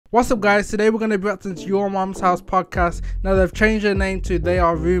What's up, guys? Today we're going to be reacting to Your Mom's House podcast. Now they've changed their name to They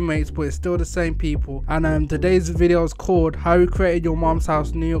Are Roommates, but it's still the same people. And today's video is called How We Created Your Mom's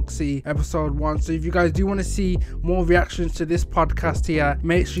House New York City episode 1. So if you guys do want to see more reactions to this podcast here,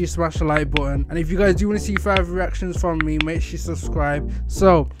 make sure you smash the like button. And if you guys do want to see further reactions from me, make sure you subscribe.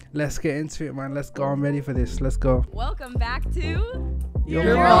 So let's get into it, man. Let's go. I'm ready for this. Let's go. Welcome back to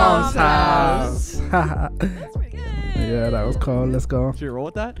Your Mom's House. That's pretty good. Yeah, that was cool. Let's go. Should we roll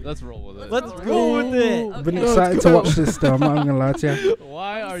with that? Let's roll with it. Let's roll with it. Okay. Been excited to watch this though. I'm not gonna lie to you.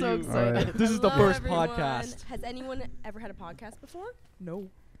 Why are so you? excited. Alright. This is the Hello, first everyone. podcast. Has anyone ever had a podcast before? No.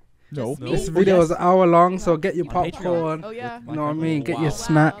 Just me? This video is an hour long, so get your On Patreon. popcorn. Oh yeah. You know what I mean? Get Wow. your Wow,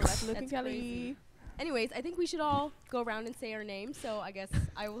 snacks. That's crazy. Anyways, I think we should all go around and say our names. So I guess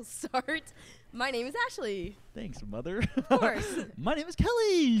I will start. My name is Ashley. Thanks, mother. Of course. My name is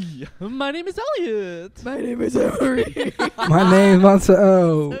Kelly. My name is Elliot. My name is Emery. My name's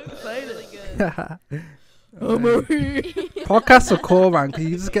Montell. Really good. Podcasts are cool, man, because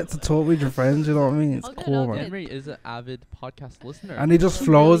you just get to talk with your friends, you know what I mean? It's All good, cool, all man. good. Henry is an avid podcast listener. And it just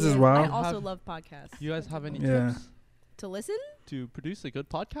flows as I well. also Have- love podcasts. You guys have any Yeah. tips To listen? to produce a good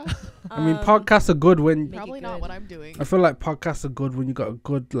podcast? I mean, Um, podcasts are good when... Make Probably it not good. what I'm doing. I feel like podcasts are good when you got a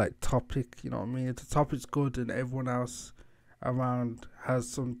good, like, topic, you know what I mean? If the topic's good and everyone else around has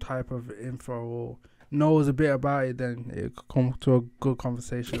some type of info or knows a bit about it, then it could come to a good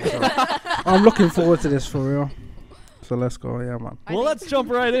conversation. So I'm looking forward to this for real. So let's go, yeah, man. Well, let's jump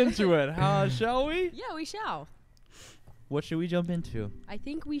right into it. Shall we? Yeah, we shall. What should we jump into? I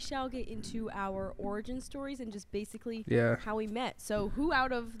think we shall get into our origin stories and just basically Yeah. how we met. So who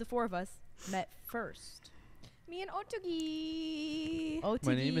out of the four of us met first? Me and Otogi.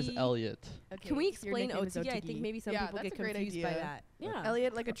 My name is Otigi. Elliot. Okay, Can we your explain nickname is Otigi? I think maybe some Yeah, people that's get a great confused by idea. that. Yeah.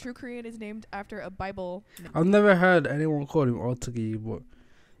 Elliot, like a true Korean, is named after a Bible. I've never heard anyone call him Otigi, but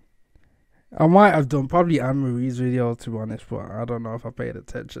I might have done probably Annemarie's video, to be honest, but I don't know if I paid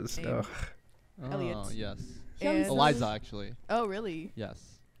attention still. Elliot. Oh, yes. And- Eliza, actually. Oh, really? Yes.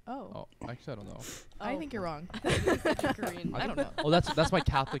 Oh. Oh, actually, I don't know. I think you're wrong. Korean. I don't know. Oh, that's my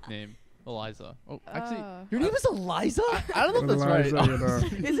Catholic name, Eliza. Oh, actually, Your name is Eliza? I don't know if that's Eliza, right. you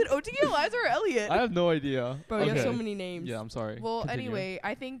know. Is it Otigi, Eliza, or Elliot? I have no idea. Bro, you have so Okay. many names. Yeah, I'm sorry. Well, Continue. anyway,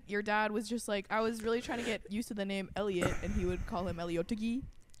 I think your dad was just like, I was really trying to get used to the name Elliot, and he would call him Eliotigi.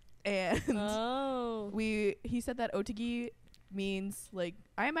 And Oh. he said that Otigi means, like,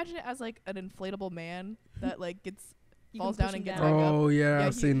 I imagine it as like an inflatable man that like gets You falls can down push and him gets down. back up. Oh, yeah,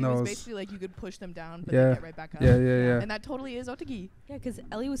 I've he seen was those. basically like you could push them down, but Yeah. they get right back up. Yeah, yeah, yeah. And that totally is Otigi. Yeah, because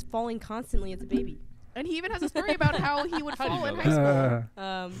Ellie was falling constantly as a baby. And he even has a story about how he would How do you fall in know high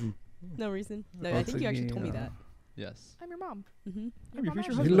that? school. No reason. No, I think you actually told me that. Yes. I'm your mom. Mm-hmm. I'm your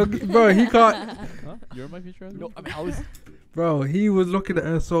future Ashley. He husband. look, bro, he can't, Huh? You're my future husband? No, I mean, I was. bro, he was looking at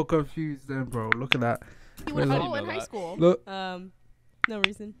her so confused then, bro. Look at that. He would How do fall you in know high that? school. Look, No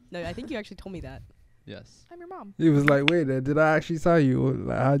reason. No, I think you actually told me that. Yes. I'm your mom. he was like, wait, did I actually tell you? Or,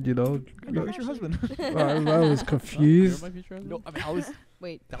 like, how'd you know? I'm your future husband. I was Huh? confused. You're my future husband? No, I mean, I was.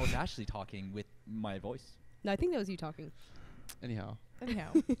 Wait. That was Ashley talking with my voice. No, I think that was you talking. Anyhow.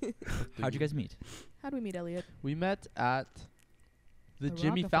 Anyhow, How'd you guys meet? how do we meet Elliot? We met at the The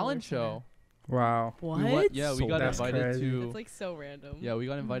Jimmy Rockefeller Fallon Center. show. Wow. Yeah, we So got that's invited crazy. to. It's like so random. Yeah, we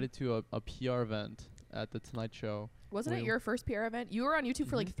got invited to a PR event at the Tonight Show. Wasn't it Wait. your first PR event? You were on YouTube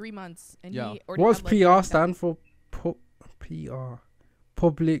for like 3 months, and Yeah. he already What's had, like, PR stand for? PR.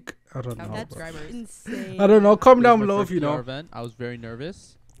 Public. I don't know. That's bro. subscribers. insane. I don't know. Comment It was down my below first if you PR know. event. I was very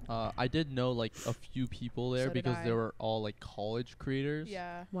nervous. I did know like a few people there So did because they I. were all like college creators.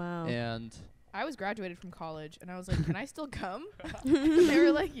 Yeah, Wow. And I was graduated from college, and I was like, "Can I still come?" And they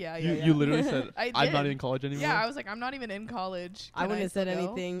were like, "Yeah, yeah, you, yeah." you literally said, I I'm not did. in college anymore. Yeah, I was like, "I'm not even in college." I Can wouldn't have said still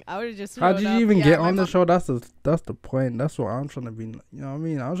go?" anything. I would have just. How showed did up. you even Yeah, get my on the mom- show? That's the point. That's what I'm trying to be. You know what I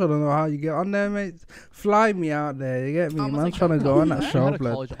mean? I'm trying to know how you get on there, mate. Fly me out there. You get me? Almost Man, I'm like trying to that. go on that I show, had a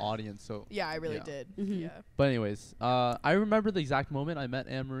blood. college audience, so. Yeah, I really Yeah. did. Mhm. Yeah. But anyways, I remember the exact moment I met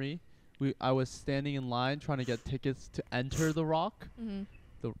Anne-Marie. I was standing in line trying to get tickets to enter the Rock. Mm-hmm.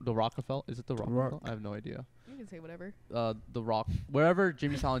 The Rockefeller? Is it the Rockefeller? Rock. I have no idea. You can say whatever. The Rock, wherever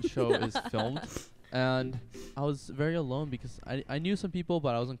Jimmy Fallon's show is filmed. And I was very alone because I knew some people,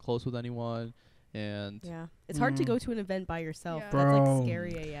 but I wasn't close with anyone. And Yeah. It's hard to Mm. go to an event by yourself. Yeah. That's Bro. like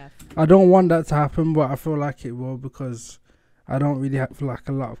scary AF. I don't want that to happen, but I feel like it will because I don't really have like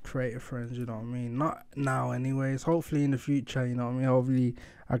a lot of creative friends, you know what I mean? Not now anyways. Hopefully in the future, you know what I mean? Hopefully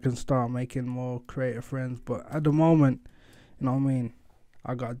I can start making more creative friends. But at the moment, you know what I mean?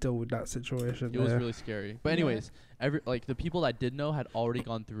 I got to deal with that situation. it was there. really scary. But Yeah. anyways, the people that did know had already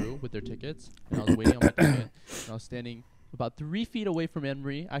gone through with their tickets, and I was waiting on my ticket, and I was standing about 3 feet away from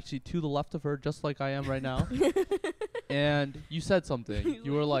Anne-Marie, actually to the left of her, just like I am right now. And you said something.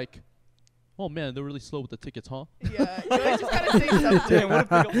 You were like, "Oh man, they're really slow with the tickets, huh?" Yeah, you always just gotta say something. Damn, what a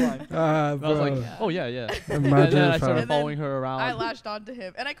pickup line. And I was like, Bro. "Oh yeah, yeah." And Imagine then I if started And then following her around. I latched onto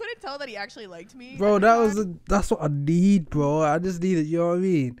him, and I couldn't tell that he actually liked me. Bro, every that's time. what I need, bro. I just need it, you know what I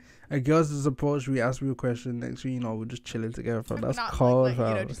mean? A girl just approached me, asked me a question, next thing you know, we're just chilling together, fam. That's Not cold, like, you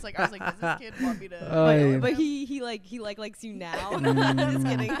know, fam. just like I was like, does this kid want me to? Aye. But he likes you now. Mm. Just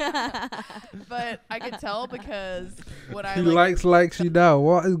kidding. But I could tell because when I He like likes you now.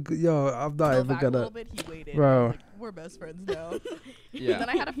 What is, yo, I'm not fell even back a little gonna. bit, he waited. Bro. I was like, we're best friends now. Yeah. And then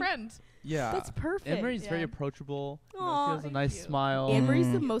I had a friend. Yeah. That's perfect. Anne-Marie's very Yeah. approachable. You know, Aw, she has a thank nice you. smile.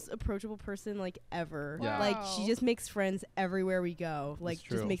 Anne-Marie's the Mm. most approachable person like ever. Yeah. Like she Wow. just makes friends everywhere we go. Like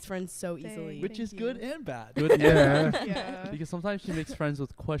true. just makes friends so Thank- easily. Which is Thank good you. and bad. Good and Yeah. bad. Yeah. Because sometimes she makes friends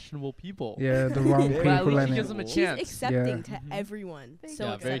with questionable people. Yeah, the wrong But But at people least she in gives it. them a She's chance. accepting Yeah. to Mhm. everyone. Thank So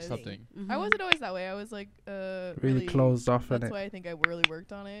you. Yeah, very accepting. accepting. I Mhm. wasn't always that way. I was like Really closed off in That's it. why I think I really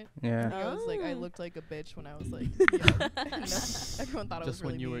worked on it. Yeah. I was like, I Oh. looked like a bitch when I was like young. Everyone thought I was Just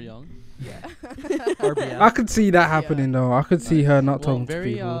really when you were mean. young. Yeah. RBF. I could see that Yeah. happening though. I could see her not Well, talking to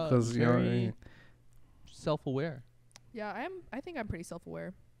very, people because you know what I very mean. self-aware. Yeah, I think I'm pretty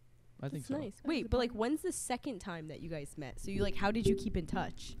self-aware. I think That's so. nice. That's Wait, a but like good when's the second time that you guys met? So you like how did you keep in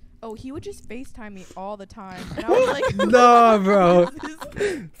touch? Oh, he would just FaceTime me all the time, and I was like, No, bro.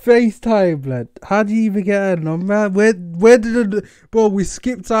 FaceTime, blood. How do you even get her number? Where did it, bro? We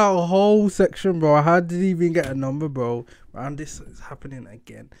skipped out a whole section, bro. How did he even get a number, bro? And this is happening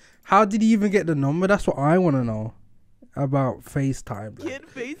again. How did he even get the number? That's what I want to know about FaceTime, blood. kid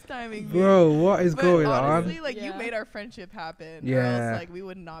FaceTiming me. Bro, what is But going honestly, on? like you Yeah. made our friendship happen. Or Yeah. else, like we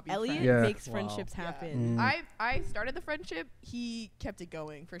would not be Elliot friends. Yeah. makes Wow. friendships Yeah. happen. Mm. I started the friendship. He kept it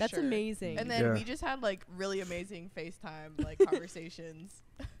going for That's sure. amazing. And then Yeah. we just had like really amazing FaceTime like conversations.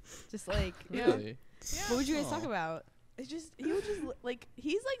 just like Yeah. Really? Yeah. what would you guys Aw. talk about? It's just he would just like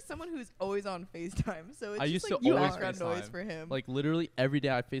he's like someone who's always on FaceTime, so it's I just used like to always background noise FaceTime. for him. Like literally every day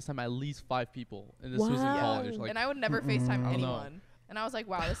I FaceTime at least 5 people, and this was in Wow. college. Like and I would never Mm-mm. FaceTime I don't know. anyone. And I was like,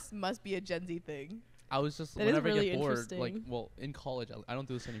 wow, this must be a Gen Z thing. I was just That is whenever I really get bored, like interesting. well in college I don't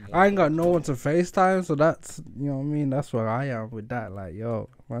do this anymore. I ain't got no one to FaceTime, so that's, you know what I mean. That's where I am with that. Like, yo,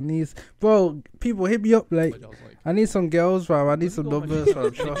 my niece, bro. People hit me up like, But I was like, I need some girls, fam. I need let some me go on my numbers, fam.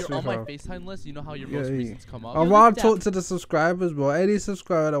 If Trust you're me, on my fam. FaceTime list, you know how your Yeah, most yeah. recents come up. I You're want the to talk depth. to the subscribers, bro. Any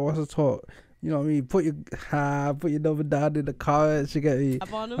subscriber that wants to talk, you know what I mean. Put your number down in the comments. You get me.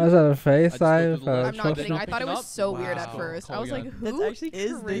 Up on I them? was on a go through FaceTime, the fam. list. I'm not Trust kidding. me. I thought it was Picking so up? weird at Wow. first. Call I was like, again. That's who actually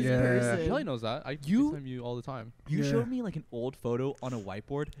is this crazy. Yeah. person? Kelly knows that. I You- FaceTime you all the time. You Yeah. showed me like an old photo on a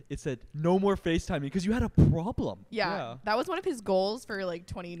whiteboard. It said no more FaceTiming because you had a problem. Yeah, that was one of his goals for like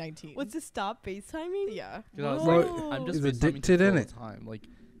 2019. What's to stop FaceTiming? Yeah. 'Cause I was Bro, like, I'm just he's FaceTiming addicted, people all innit? the time. Like,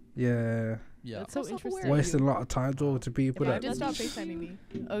 Yeah, yeah. That's so So self-aware. interesting. wasting a lot of time talking to people Yeah, I that. did stop FaceTiming me.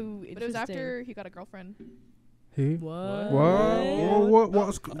 Oh, interesting. But it was after he got a girlfriend. Who? What?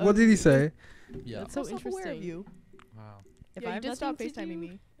 What did he say? Yeah. That's so self-aware of interesting. you. Wow. If Yeah, I you have did stop nothing to FaceTiming do-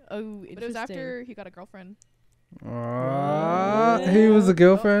 me. Oh, interesting. But it was after he got a girlfriend. He was a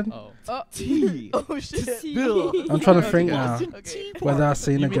girlfriend. Oh. Oh, T. oh shit. Spill. I'm trying to Okay. think now Okay. whether I've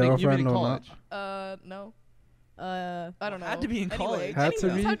seen You a mean in girlfriend or not. college? No. Uh, I don't know. Had to be in Anyway, college. Had to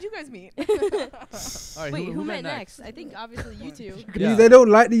anyways, be. how'd you guys meet? All right. wait, who met next? I think obviously you two. Yeah. They don't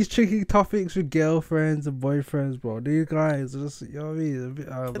like these tricky topics with girlfriends and boyfriends, bro. These guys just, you know what I mean? A bit,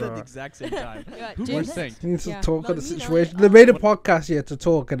 At the bro. exact same time. Yeah, Who James- was synced? Need to Yeah. talk No, on the you know, situation. like, They made a podcast here to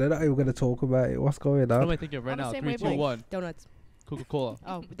talk, and they're not even gonna talk about it. What's going What am on? I thinking of right On the now? same 3, 2, wavelength. 1. Donuts. Coca-Cola.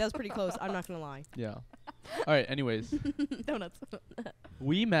 Oh, that was pretty close. I'm not gonna lie. Yeah. All right. Anyways, Donuts.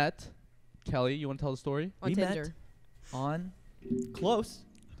 we met. Kelly, you want to tell the story? On We met Tinder. On close.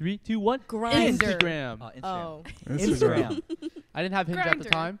 3, 2, 1. Grindr. Instagram. Instagram. Oh, Instagram. I didn't have Hinge at the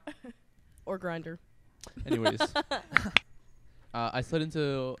Grindr. time. or grinder. Anyways, I slid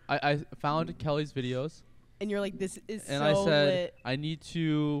into. I found Kelly's videos, And you're like, this is and so I said lit. I need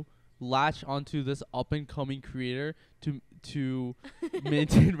to latch onto this up and coming creator to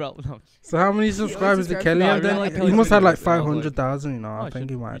maintain relevance. So how many subscribers did subscribed Kelly to have me. then? I really He like must have like Kelly's videos, and I was like, 500,000. You know, Oh, I think should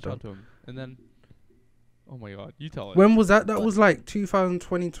he might reach have. out to him. And then, oh my God, you tell it. When was that? That was like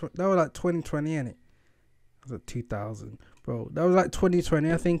 2020. That was like 2020, innit? Was it 2000, bro? That was like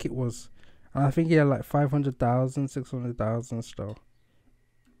 2020, I think it was. And I think he had like 500,000, 600,000 still.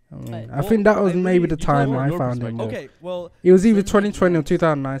 I mean, But- I think that was Well, maybe the you tell time me I your found him. perspective. Bro. Okay, well. It was either same thing 2020 or once,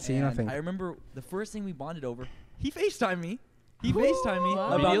 2019, I and think. I remember the first thing we bonded over. He FaceTimed me. He Ooh. FaceTimed me Wow.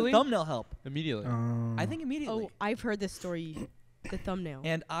 about Immediately? thumbnail help. Immediately. I think immediately. Oh, I've heard this story. The thumbnail.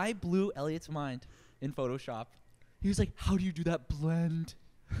 And I blew Elliot's mind in Photoshop. He was like, "How do you do that blend?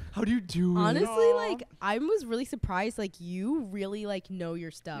 How do you do it?" Honestly, Aw. like I was really surprised. Like you really like know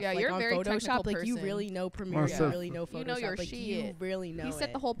your stuff. Yeah, like, you're a on very Photoshop. technical Like you person. really know Premiere. Most You of- really know Photoshop. You know your like you shit. really know He set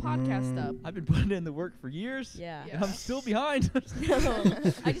it. the whole podcast up. I've been putting in the work for years. Yeah. And I'm still behind. No,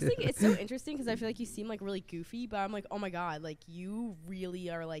 I just think it's so interesting because I feel like you seem like really goofy, but I'm like, oh my god, like you really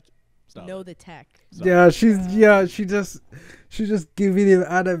are like Stop know it. the tech. Stop Yeah, it. she just giving him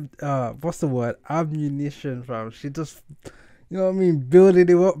what's the word? Ammunition, fam. She just, you know what I mean, building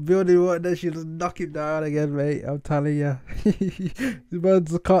him up, then she just knock him down again, mate. I'm telling you, the man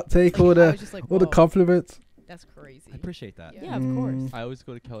just can't take Like, all I the was just like, all the whoa, compliments. that's crazy. I appreciate that. Yeah. Yeah, of course. I always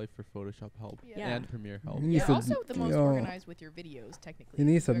go to Kelly for Photoshop help Yeah. and Premiere help. You You're need to- also the most yo, organized with your videos, technically. You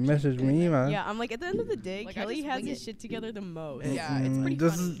need to You're actually message good at me, that. man. Yeah, I'm like at the end of the day, Like, I Kelly just has wing his it. shit together the most. Yeah, it's pretty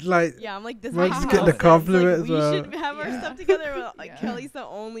Just funny. like Yeah, I'm like this. We're is just how getting it the is. compliments, Like, we bro. should have our Yeah. stuff together. But, like Yeah. Kelly's the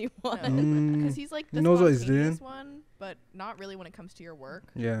only one. Because mm, he's like He the knows what he's spontaneous doing. one, but not really when it comes to your work.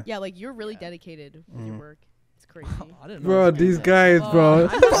 yeah. Yeah, like you're really Yeah. dedicated with your Mm. work. It's crazy. I didn't know Bro, this these was guys, Well, bro.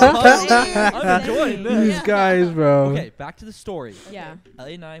 I'm enjoying this. These guys, bro. Okay, back to the story. Yeah.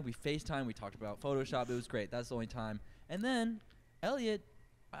 Elliot and I, we FaceTime. We talked about Photoshop. It was great. That's the only time. And then Elliot,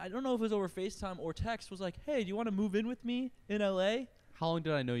 I don't know if it was over FaceTime or text, was like, "Hey, do you want to move in with me in LA?" How long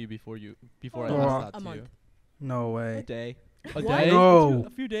did I know you before I Oh, asked that a to month. you? No A way. day. A What? day? No. A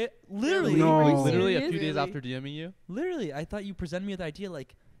few days. Literally. No. Are you Oh. Literally a serious? few days Really? after DMing you. Literally, I thought you presented me with the idea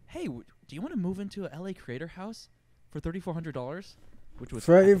like, "Hey, do you want to move into a LA creator house for $3,400?" Which was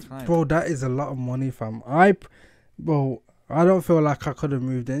at the time. Bro, that is a lot of money, fam. Bro, I don't feel like I could have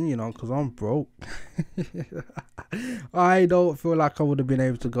moved in, you know, because I'm broke. I don't feel like I would have been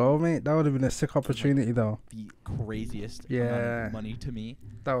able to go, mate. That would have been a sick opportunity, though. the craziest amount Yeah. of money to me.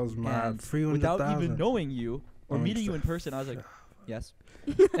 That was mad. And 300,000. without even knowing you or I mean, meeting you in person, I was like, "Yes."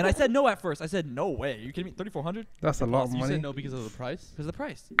 And I said no at first. I said, "No way. Are you kidding me? 3,400 That's a lot of You money. said no because of the price? because of the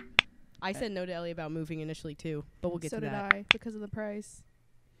price." I said no to Ellie about moving initially too, but we'll get so to did that. I, because of the price.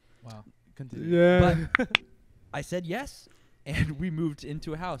 Wow. Continue. Yeah. I said yes, and we moved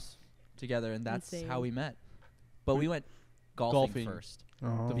into a house together, and that's Insane. how we met. But we went golfing first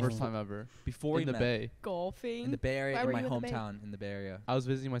Oh. The first time ever. before we in the met. Bay. Golfing. In the Bay Area, Why in were my you in the Bay? hometown, in the Bay Area. I was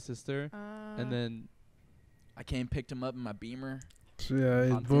visiting my sister, and then I came, picked him up in my Beamer. Yeah, his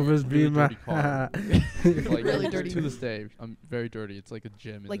Content. brother's Really beamer. dirty car. like Really dirty. to this day. I'm very dirty. It's like a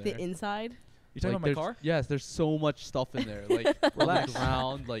gym in like there. the inside. You talking about my there's- car? Yes, there's so much stuff in there. Like on Relax. the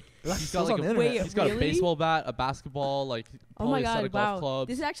ground, like Relax, he's it was got on like the a, internet. he's got a Really? baseball bat, a basketball, like Oh probably my a set god! of golf Wow. clubs.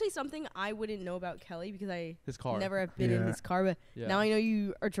 This is actually something I wouldn't know about Kelly because I his car. never have been in Yeah. his car. But Yeah. now I know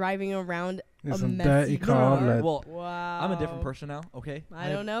you are driving around It's a a messy dirty car. car, lad. Well, Wow. I'm a different person now, okay? I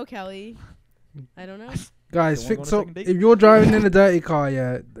don't know, Kelly. I don't know. Guys, Don't wanna fix go on a up. second date? If you're driving in a dirty car,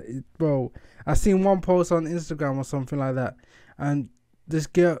 yeah, bro. I seen one post on Instagram or something like that, and this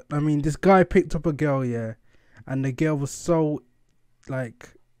guy picked up a girl, yeah, and the girl was so,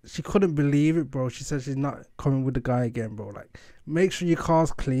 like, she couldn't believe it, bro. She said she's not coming with the guy again, bro. Like, make sure your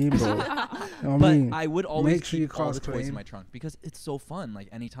car's clean, bro. You know what I But mean? I would always Make sure your keep all car's the toys in clean. my trunk because it's so fun. Like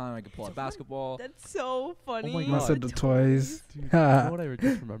anytime I could pull out basketball. That's so funny. my I God. said the toys. Dude, you know what I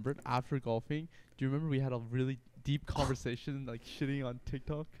just remembered? After golfing, do you remember we had a really deep conversation, like shitting on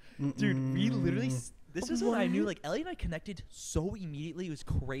TikTok? Dude, we literally. Mm. This is when I knew like Ellie and I connected so immediately. It was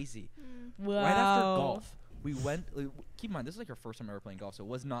crazy. Wow. Right after golf, we went. Keep in mind, this is like our first time ever playing golf, so it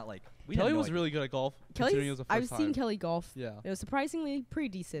was not like we Kelly had no was idea. really good at golf. considering it was Kelly's. the I've first seen time. Kelly golf. Yeah. It was surprisingly pretty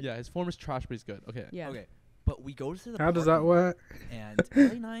decent. Yeah, his form is trash, but he's good. Okay. Yeah. Okay, but we go to the. How does that parking work? And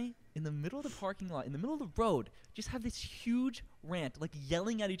Ellie and I, in the middle of the parking lot, in the middle of the road, just have this huge rant, like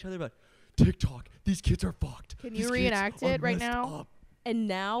yelling at each other about TikTok. These kids are fucked. Can These you kids reenact are it right messed now? up." And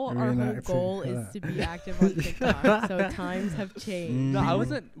now I our mean, whole that's goal it. is to be active on TikTok. So times have changed. Mm. No, I Mhm.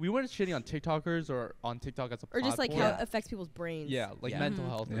 wasn't. We weren't shitting on TikTokers or on TikTok as a Or just like platform. how it affects people's brains. Yeah, like Yeah. mental Mhm.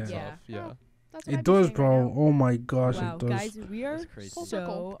 health and Yeah. stuff. Yeah. Yeah. Oh, that's what It I'd be does, saying right bro. now. Oh my gosh, Wow, it does. guys, we are That's crazy. Full so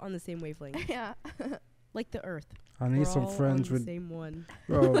circle. on the same wavelength, Yeah. like the Earth. I need We're some all friends on with, the same one.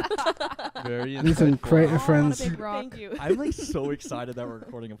 bro. Very Need some insightful. creative All on a friends. big rock. Thank you. I'm like so excited that we're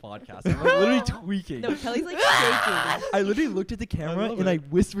recording a podcast. I'm like literally tweaking. No, Kelly's like shaking. I literally looked at the camera love and I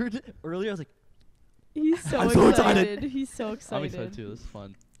it. whispered earlier. I was like, He's so I'm so excited. excited. He's so excited. I'm excited too. This is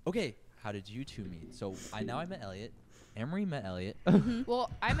fun. "Okay, how did you two meet?" So I met Elliot. Emery met Elliot.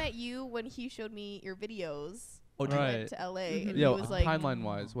 Well, I met you when he showed me your videos. Oh, when I right. went to LA, Mhm. and Yo, he was like, timeline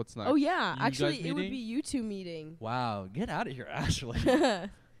wise, what's next? Oh yeah, You guys actually, it would meeting? be you two meeting. Wow, get out of here, Ashley.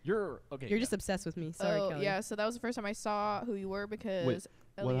 You're okay. You're just obsessed with me. Sorry, oh Kelly. yeah. So that was the first time I saw who you were because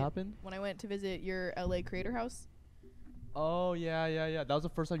What Elliot, happened? when I went to visit your LA creator house. Oh yeah. That was the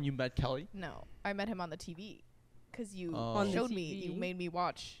first time you met Kelly. No, I met him on the TV. Because you On the showed me. You TV. made me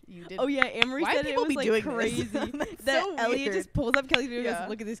watch. You did. Oh yeah, Amory Why said people it was be like doing crazy. this? That's That so Elliot weird. just pulls up Kelly's video and Yeah. goes,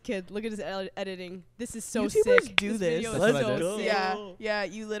 "Look at this kid. Look at his editing. This is so YouTubers sick. do this. Video is That's what I so did. sick." Yeah, yeah.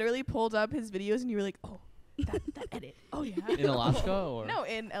 You literally pulled up his videos and you were like, oh, that edit. Oh yeah. In Alaska or No,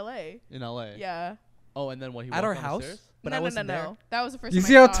 in LA. in LA? Yeah. Oh, and then what? He At our walked down the house, stairs? but no, I no, wasn't no, there. no. That was the first You time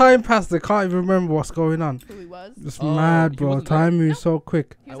see I how saw time passed? They can't even remember what's going on. who he was. Just Oh, mad, he bro. wasn't Time there? moves so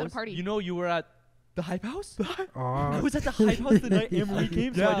quick. He was at a party. You know, you were at The Hype House? I Oh, was at the Hype House the night Anne-Marie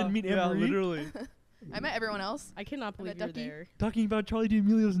came, so I didn't meet Anne-Marie. literally. I met everyone else. I cannot believe you're Ducky. there. Talking about Charlie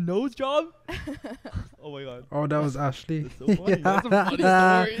D'Amelio's nose job? Oh my god. oh, that was Ashley. That's so funny. That's a funny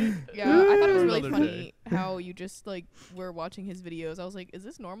story. Yeah, I thought it was really Another funny how you just like were watching his videos. I was like, is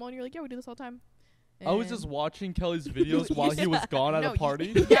this normal? And you're like, yeah, we do this all the time. I was just And- watching Kelly's videos while he was gone at No, a you-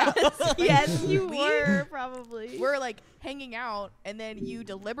 party. Yeah. Yes, you We were probably. We're like hanging out, and then you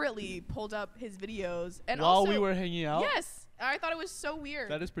deliberately pulled up his videos, and While also we were hanging out. yes, I thought it was so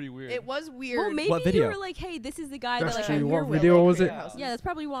weird. That is pretty weird. It was weird. Well, maybe What you video? were like, "Hey, this is the guy That's that like true. I'm What here with." video was Create it? houses. Yeah, that's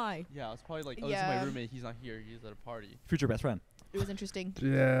probably why. Yeah, I was probably like, oh, Yeah. this is my roommate. He's not here. He's at a party. Future best friend. It was interesting. He's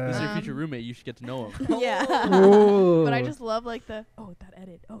Yeah. your future roommate. You should get to know him. Yeah. Oh. But I just love like the that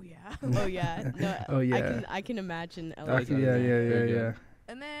edit. Oh yeah. Oh yeah. No. Oh, yeah. I can imagine. I Elliot can- doing yeah, that. yeah, yeah, Very yeah. good.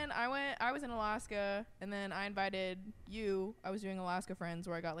 And then I was in Alaska, and then I invited you. I was doing Alaska Friends,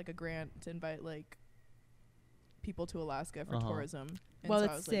 where I got like a grant to invite like people to Alaska for Uh-huh. tourism. And Well, so I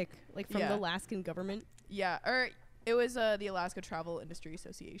that's was like, sick. Like from yeah. the Alaskan government. yeah, or it was the Alaska Travel Industry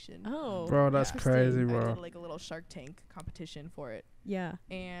Association. Oh. Bro, that's interesting. crazy, I bro. did like a little Shark Tank competition for it, Yeah.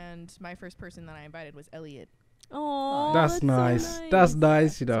 and my first person that I invited was Elliot. Oh. That's nice. That's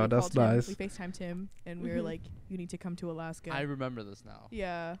nice, you know. So we That's called him, nice. We FaceTimed him, and we were Mhm. like, "You need to come to Alaska." I remember this now.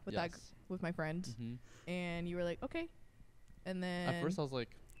 yeah, with Yes. with my friend, Mhm. and you were like, "Okay," and then At first, I was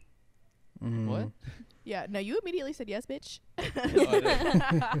like, Mm. what? yeah, no, you immediately said yes, bitch.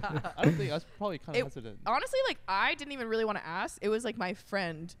 I don't think I was probably kind It- of hesitant. Honestly, like I didn't even really want to ask. It was like my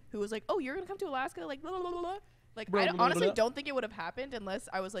friend who was like, "Oh, you're gonna come to Alaska?" Like, blah, blah, blah, blah. Like Blah, I blah, blah, honestly blah. don't think it would have happened unless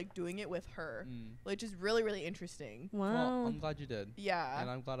I was like doing it with her, Mm. which is really really interesting. Well, Wow. I'm glad you did. And Yeah,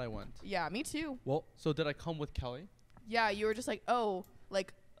 I'm glad I went. yeah, me too. Well, So did I come with Kelly? Yeah, you were just like, oh,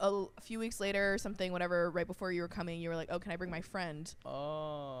 like a few weeks later or something, whatever. Right before you were coming, you were like, oh, can I bring my friend?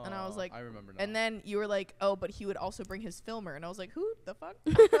 Oh. And I was like- I remember now. And then you were like, oh, but he would also bring his filmer, and I was like, who the fuck?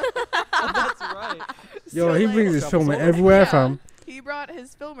 that's right. Yo, So, he like, brings his Trouble filmer solver. everywhere, yeah, fam. He brought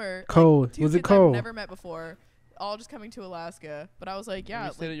his filmer. Cole. Two Was it kids Cole? I've never met before, all just coming to Alaska. But I was like, And yeah,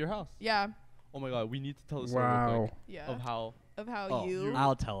 we stayed like, at your house. yeah, Oh my god, we need to tell the story real Wow. quick yeah. of how. Of how Oh, you.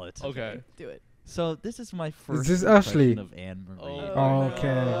 I'll tell it. Okay. Do it. So this is my first this impression Ashley? of Anne-Marie. Oh, Okay.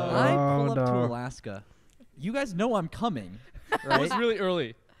 I pull Oh, up to no. Alaska. You guys know I'm coming, It right? was really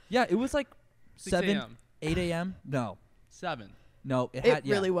early. Yeah, it was like 6 7, a.m. 8 a.m. No, 7. no, it It had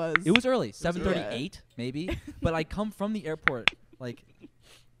yeah. really was. It was early, early. 7:38 maybe. But I come from the airport like.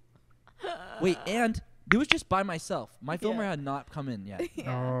 Wait, and it was just by myself. My filmer Yeah. had not come in yet.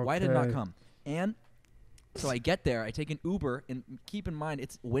 Yeah. Why did it not Okay. come? And so I get there. I take an Uber, and keep in mind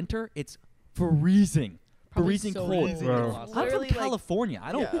it's winter. It's freezing, Probably freezing so cold. cold. Bro. I'm Literally, from like- California.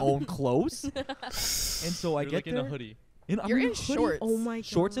 I don't Yeah. own clothes. And so I You're get like in there. a hoodie. I'm You're in in a hoodie, shorts. Oh my god.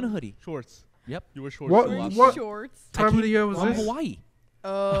 shorts and a hoodie. Shorts. Yep. You were shorts. What- a lot. what- Shorts. I Time of came the year was from this? Hawaii.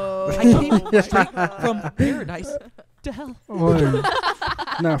 Oh. I came my straight God. from paradise to hell. Oh,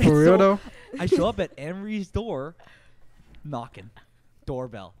 nah, for real So- though. I show up at Anne-Marie's door, knocking,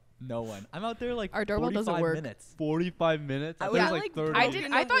 doorbell, no one. I'm out there like Our doorbell doesn't 45 work. minutes. 45 minutes. I I was thought it like, was like 30. I Oh.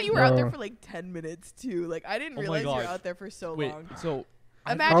 didn't. I thought you were out there Bro. for like 10 minutes too. Like I didn't Oh my realize you were God. out there for so Wait, long. so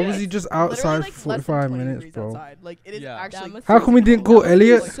Imagine How was he it's just literally, outside like, less than 45 20 minutes, degrees bro? outside. Like it is Yeah. actually. must How be come we didn't go, cold. That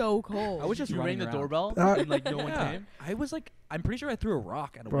Elliot? was so cold. I was just you rang running the around. doorbell and like no one Yeah. came. I was like, I'm pretty sure I threw a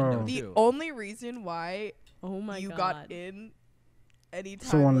rock at a Bro. window The too. only reason why Oh my you god. got in anytime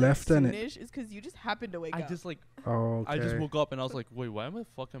Someone like, left, innit? soonish is because you just happened to wake I up. just like Oh, I just okay. woke up and I was like, wait, why am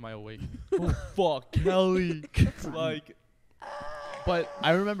I awake? Oh fuck, Kelly. Like, but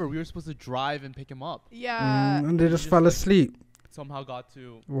I remember we were supposed to drive and pick him up. yeah. And they just just, fell like, asleep. Somehow got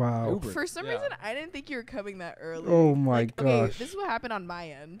to. Wow. Uber. For some Yeah. reason, I didn't think you were coming that early. Oh my like, okay, gosh. this is what happened on my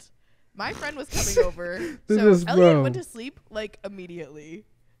end. My friend was coming over. This So is Elliot bro. went to sleep like immediately.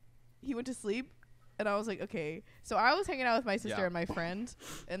 He went to sleep, and I was like, okay. So I was hanging out with my sister Yeah. and my friend,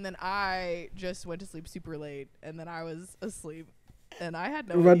 and then I just went to sleep super late, and then I was asleep, and I had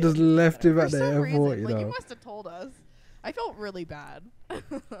no. Man idea. just left him For at the some airport, reason, you like you know. must have told us. I felt really bad.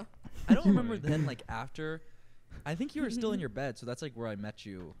 I don't remember then, like after. I think you were still in your bed, so that's like where I met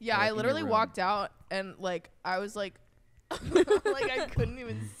you. Yeah, like, I in your literally room. walked out and like I was like Like I couldn't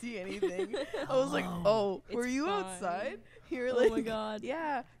even see anything. I was like, oh, It's were you fine. outside? You're Oh like, my god.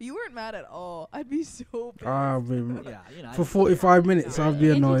 yeah, you weren't mad at all. I'd be so pissed. I'll be, Yeah, you know. for 45 minutes, I'll be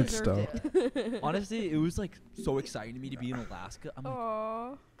Angie annoyed deserved still. it. Honestly, it was like so exciting to me to be in Alaska. I'm like,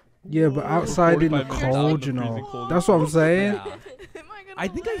 Aww. Yeah, but outside in the 45 minutes out in cold, the you know. freezing cold. That's what I'm saying. yeah. Am I gonna I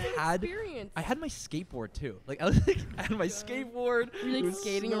think live? Experience. I had my skateboard too. Like I was like, I had my skateboard. You're, like, it was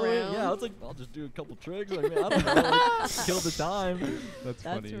skating snowing. around? Yeah, I was like, I'll just do a couple tricks. Like, man, I don't know, like, kill the time. That's That's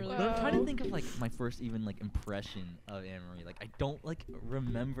funny. really But I'm trying to Wow. think of like my first even like impression of Anne-Marie. Like I don't like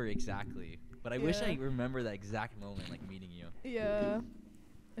remember exactly, but I wish I Yeah. remember that exact moment, like meeting you. Yeah.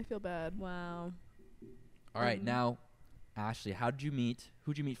 I feel bad. Wow. All right, Um, now, Ashley, how did you meet?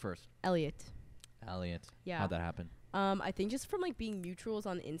 Who'd you meet first? Elliot. Elliot. Yeah. How'd that happen? I think just from like being mutuals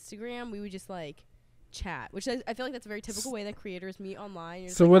on Instagram, we would just like chat, which I feel like that's a very typical way that creators meet online. You're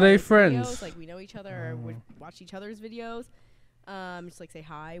just, So like, were they watch friends? videos, like we know each other or would watch each other's videos. Just like say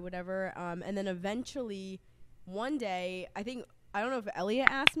hi, whatever. And then eventually, one day, I don't know if Elliot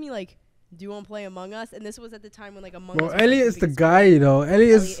asked me like, "Do you want to play Among Us?" And this was at the time when like Among Well, Us. was, like, Elliot's the biggest guy, thing. you know.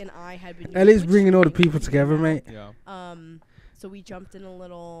 Elliot and I had been. Elliot's which bringing all the we people do together, now. mate. Yeah. So we jumped in a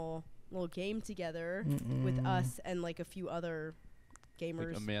little game together with us and like a few other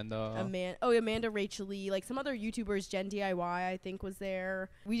gamers. Like Amanda. Amanda, Rachel Lee, like some other YouTubers, Jen DIY, I think was there.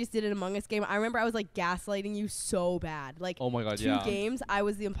 We just did an Among Us game. I remember I was like gaslighting you so bad. Like Oh my god, 2 yeah. games, I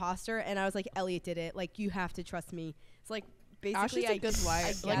was the imposter, and I was like, Elliot did it. Like you have to trust me. It's like basically Ashley's a good liar. I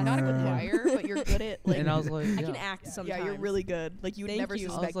Like guess- not a good Yeah. liar, but you're good at like. And I was like, I yeah. can act sometimes. yeah, you're really good. Like you would Thank never you. I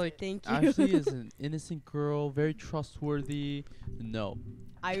was suspect. like, Thank you. Ashley is an innocent girl, very trustworthy. No.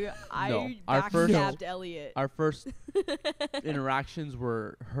 I Our first- backstabbed Elliot. Our first interactions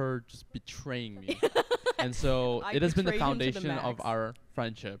were her just betraying me. And so I it has been the betrayed him to the foundation of max. our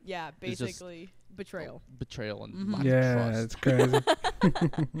friendship. Yeah, It's just- basically betrayal. Betrayal and Mhm. lack Yeah, of it's trust.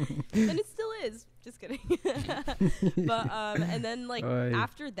 crazy. And it still is. Just kidding. But and then like Oy.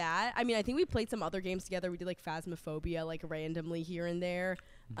 after that, I mean, I think we played some other games together. We did like Phasmophobia, like randomly here and there.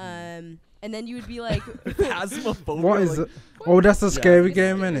 And then you would be like, Phasmophobia. What is like, it? Oh, that's the Yeah. scary It's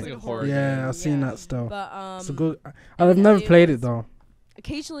game, like innit? a a horror Yeah, game. I've seen that stuff. But It's a good. and I've never Elliot played it was- though.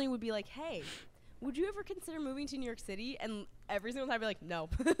 occasionally would be like, hey, would you ever consider moving to New York City? And every single time I'd be like, no.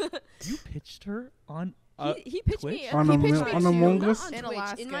 You pitched her on. He pitched me. Twitch? On he Am- pitched me on too, Among not Us? on In Twitch,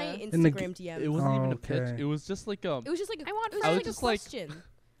 Alaska. in my In the Instagram DMs. It wasn't even a Okay. pitch. It was just like It was just like I want it was I was like a just like- question.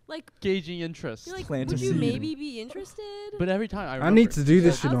 Like gauging interest. you're like, Plant would a you seed. maybe be interested? But every time I I remember, need to do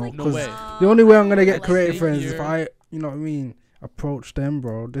this, I you was know, like, No because way. the only way I'm gonna I get like creative stay friends is if here. I, you know what I mean, approach them,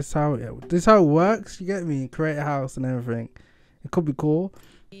 bro. This how it works. You get me? Create a house and everything. It could be cool.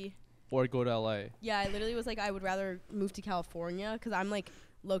 or go to LA. Yeah, I literally was like, I would rather move to California because I'm like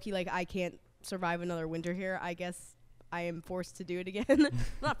low-key, like I can't survive another winter here. I guess I am forced to do it again.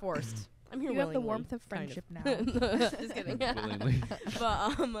 Not forced. I'm here You have the willingly, warmth of kind friendship now. Just kidding. Willingly.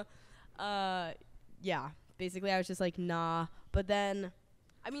 But yeah, basically I was just like, nah. But then,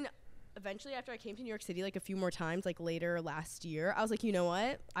 I mean, eventually after I came to New York City like a few more times, like later last year, I was like, you know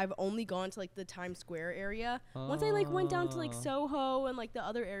what? I've only gone to like the Times Square area. Once I like went down to like Soho and like the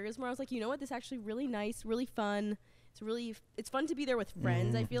other areas where I was like, you know what? This is actually really nice, really fun. It's fun to be there with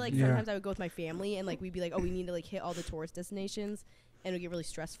friends. I feel like Yeah. sometimes I would go with my family and like we'd be like, oh, we need to like hit all the tourist destinations, and it would get really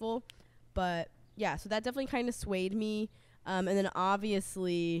stressful. But yeah, so that definitely kind of swayed me. And then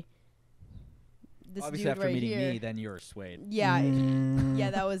obviously this Obviously, dude after right meeting here. me, then you're swayed. Yeah, Mm.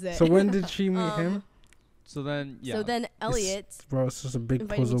 yeah, that was it. So when did she meet him? So then, yeah. So then Elliot Bro, it's just a big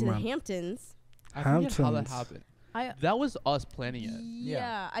invited me puzzle, to the man. Hamptons. I forget how that Hamptons. happened. I That was us planning it.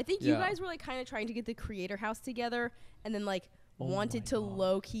 yeah, I think you Yeah. guys were like kind of trying to get the creator house together, and then like Oh wanted my to God.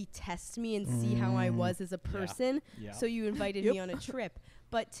 low key test me and see how I was as a person. Yeah. So you invited me on a trip,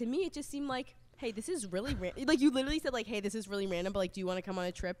 but to me it just seemed like, hey, this is really like you literally said like, hey, this is really random, but like, do you want to come on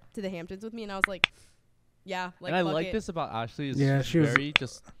a trip to the Hamptons with me? And I was like, yeah, like and I fuck like it. this about Ashley. Is Yeah, she's she was- very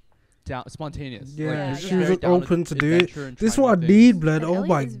just down, spontaneous. Yeah, Like, Yeah, she's she yeah. was very down with open to do it. adventure and This is trying what I new need, things. blood. And Oh Elliot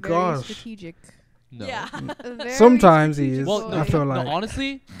my is very gosh. strategic. No. Yeah. Very Sometimes he strategic is. Well, boy. I feel like. no,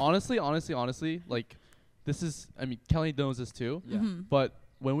 honestly, like, this is. I mean, Kelly knows this too. Yeah. Mhm. But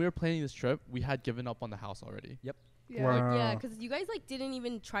when we were planning this trip, we had given up on the house already. Yeah. Wow. Yeah, because you guys like didn't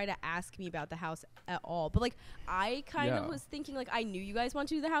even try to ask me about the house at all. But like I kind of Yeah. was thinking like I knew you guys wanted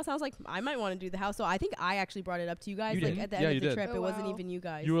to do the house. I was like I might want to do the house. So I think I actually brought it up to you guys You like did. at the Yeah, end you of the did. trip. Oh, It wasn't wow. even you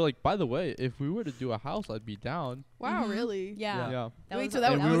guys. You were like, by the way, if we were to do a house, I'd be down. Wow, Mhm. really? Yeah. Yeah. That Wait, was, so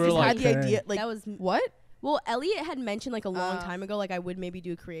that, And was we were just like- had the Okay. idea. Like that was what? well, Elliot had mentioned like a long Oh. time ago like I would maybe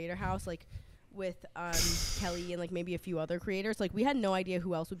do a creator house like with Kelly and like maybe a few other creators. Like we had no idea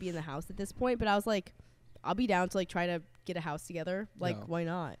who else would be in the house at this point. But I was like, I'll be down to like try to get a house together. Like, Yeah. why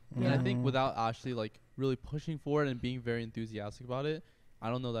not? And I think Mhm. without Ashley like really pushing for it and being very enthusiastic about it, I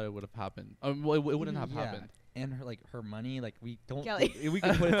don't know that it would have happened. Well, it wouldn't have Yeah. happened. And her money, like we don't. Yeah, like- we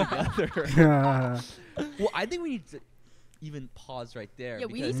can put it together. Yeah. Well, I think we need to even pause right there. Yeah,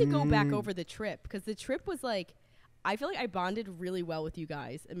 we because need to go back Mm. over the trip because the trip was like, I feel like I bonded really well with you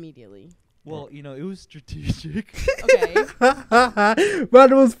guys immediately. well, you know, it was strategic. Okay.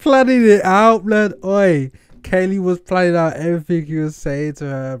 Man was planning it out, blood. Oi, Kaylee was planning out everything you was saying to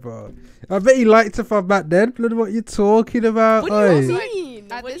her, bro. I bet he liked her from back then, blood. What you talking about? What do Oi. you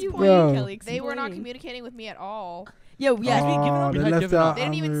mean? At What this do you point, Bro. Kelly? They were not Explain. communicating with me at all. Yo, yeah. Oh, We they had left given out up. They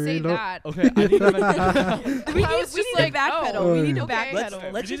didn't even say Amarillo. that. Okay, I need to mention. we I need, was we just need like, to backpedal. oh, We need to okay.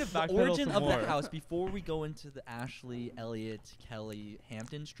 backpedal. Let's We need just to the backpedal origin some of more. the house before we go into the Ashley, Elliot, Kelly,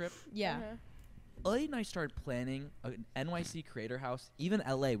 Hamptons trip. Yeah. Uh-huh. Elliot and I started planning an NYC creator house, even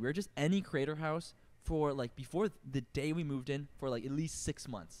LA. We were just any creator house for like before the day we moved in for like at least 6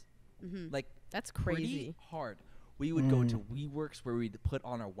 months. Mm-hmm. Like That's pretty crazy. hard. We would go to Mm. WeWorks where we'd put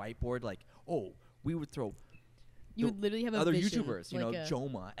on our whiteboard like, oh, we would throw You the would literally have a other vision, YouTubers, you like know, a-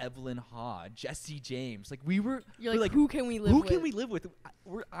 Joma, Evelyn Ha, Jesse James. Like we were, You're we're like, who can we live who with? can we live with?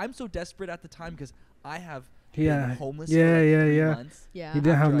 I'm so desperate at the time because I have Yeah. been homeless Yeah, for like yeah, 3 yeah. months. Yeah. He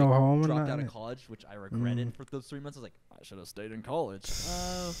didn't have after no I home and dropped that, out of innit? college, which I regretted Mm. for those 3 months. I was like, I should have stayed in college.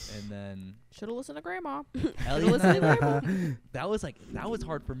 Oh. And then Should have listened to grandma. Elliot, listen to that was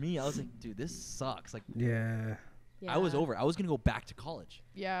hard for me. I was like, dude, this sucks. Like Yeah. I was Yeah. over. I was gonna go back to college.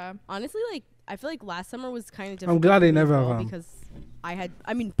 Yeah. Honestly, like I feel like last summer was kind of difficult. glad for they me as never well have, because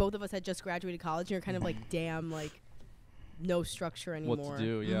I mean, both of us had just graduated college, and you're kind of like, damn, like no structure anymore. What to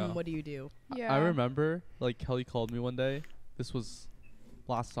do, yeah. What do you do? Yeah. I remember like Kelly called me one day. This was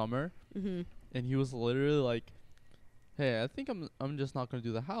last summer, Mm-hmm. and he was literally like, "Hey, I think I'm just not gonna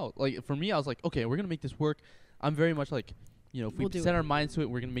do the house." Like for me, I was like, "Okay, we're gonna make this work." I'm very much like, you know, if We'll we do set it. our minds to it,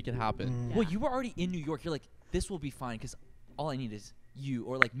 we're gonna make it happen. Mm. Well, you were already in New York. You're like, this will be fine because all I need is you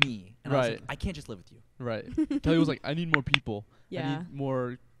or like me. And I was like, Right. I can't just live with you. Right. Kelly was like, "I need more people. I Yeah. need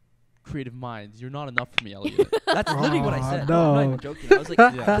more creative minds. You're not enough for me, Elliot." That's literally what I Aw, said. no. I'm not even joking. I was like,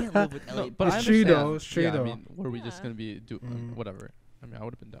 I can't live with No, Elliot. but It's I true understand. though, it's true yeah, though. I mean, what are we just Yeah. gonna be do? Mm. Whatever. I mean, I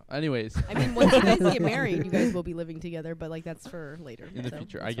would have been down. Anyways, I mean, once you guys get married, you guys will be living together, but like that's for later. in the so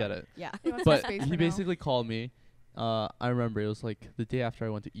future, I that's get fine. it. Yeah. He wants But space he for now. basically called me. I remember it was like the day after I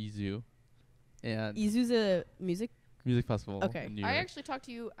went to Izu, and Izu's a music. music festival. Okay. In New I York. actually talked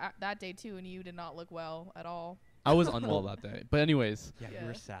to you that day too, and you did not look well at all. I was unwell that day. But anyways, Yeah, you Yeah.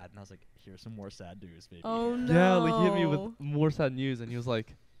 were sad. And I was like, here's some more sad news, baby. Oh no. yeah, like he hit me with more sad news, and he was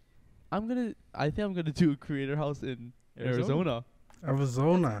like, I think I'm gonna do a creator house in Arizona.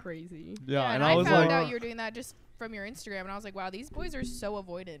 Arizona. Crazy. Yeah, and I I was found like, out you were doing that just from your Instagram, and I was like, wow, these boys are so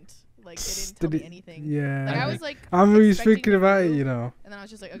avoidant. Like they didn't tell Did me it- anything. Yeah. Like I was like, I'm really expecting thinking to about it, do- you know. and then I was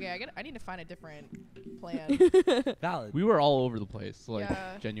just like, okay, I need to find a different plan. Valid. we were all over the place, like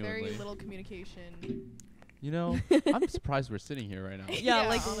yeah, genuinely. very little communication. You know, I'm surprised we're sitting here right now. Yeah, Yeah,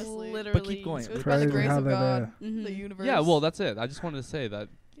 like honestly. literally. But keep going. It was by the Crazy grace how of they're God, Mhm. the universe. Yeah, well, that's it. I just wanted to say that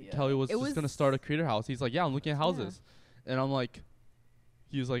Yeah. Kelly was It just gonna was- start a creator house. He's like, yeah, I'm looking at houses, and I'm like,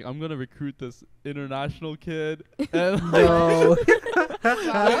 he was like, I'm gonna recruit this international kid, and No.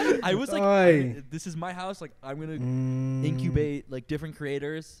 I was like, Oi. this is my house. Like, I'm gonna Mm. incubate like different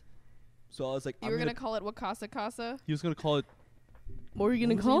creators. So I was like, You I'm were gonna call it Wakasa Casa? he was gonna call it What were you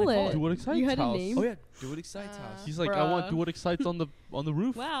What gonna was he call gonna call it? Do What Excites You had a House. name? Oh yeah, Do It Excites house. He's like, I want Bruh. Do What Excites on the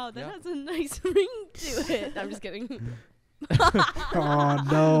roof. Wow, that Yeah. has a nice ring to it. I'm just kidding. Oh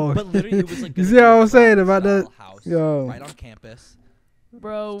no. But literally, it was like You gonna see be what I a was saying private about that? style house Yo. right on campus.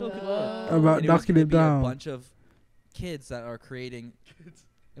 Bro. Still could Uh, work. About And it was knocking gonna it be down. A bunch of kids that are creating.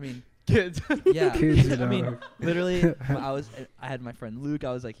 I mean, Kids. yeah. Kids, you I mean, know. literally, I had my friend Luke.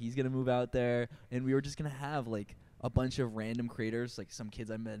 I was like, he's gonna move out there, and we were just gonna have like a bunch of random creators, like some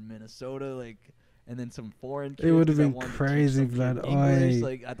kids I met in Minnesota, like, and then some foreign kids. It would have 'cause I been wanted to teach crazy, some kid blood. English. Oi.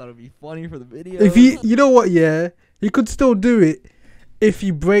 Like, I thought it'd be funny for the video. If he, you know what, yeah, he could still do it if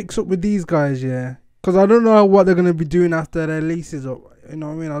he breaks up with these guys, yeah. Because I don't know what they're gonna be doing after their leases up. You know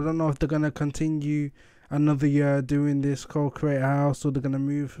what I mean? I don't know if they're gonna continue another year doing this co-create house or they're gonna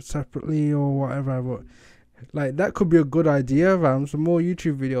move separately or whatever. But like that could be a good idea, Ram. Some more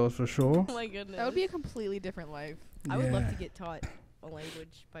YouTube videos for sure. Oh my goodness. That would be a completely different life. I would love Yeah. to get taught a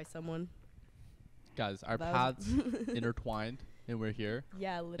language by someone. Guys, our That paths was- intertwined, and we're here.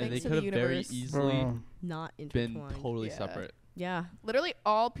 Yeah, And literally they to could the have very universe. easily Bro. not been intertwined. totally Yeah. separate. Yeah. Literally,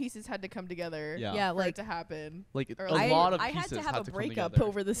 all pieces had to come together. Yeah. Yeah, for like it to happen. Like Or a like- lot of I pieces had to have a come breakup together.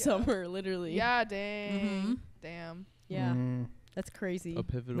 over the Yeah. summer, literally. Yeah, dang, Mhm. damn. Yeah. Mm. That's crazy. A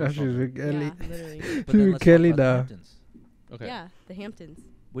pivotal. That's just moment. with Kelly. Yeah, literally. But then Who let's Kelly talk about the now? Hamptons, Okay. Yeah, the Hamptons.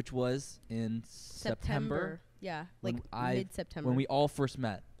 which was in September Yeah, when like I- mid-September. when we all first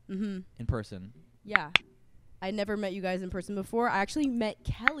met Mm-hmm. in person. Yeah. I never met you guys in person before. I actually met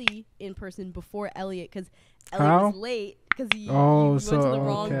Kelly in person before Elliot because Elliot How? was late because you Oh, went to the so,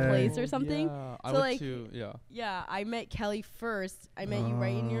 wrong okay. place or something. Yeah, I So, went like, to yeah. Yeah, I met Kelly first. I met you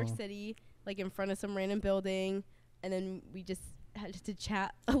right in New York Oh. City, like in front of some random building, and then we just had to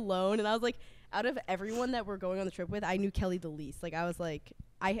chat alone. And I was like, out of everyone that we're going on the trip with, I knew Kelly the least. Like, I was like,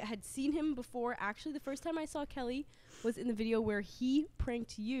 I had seen him before. Actually, the first time I saw Kelly was in the video where he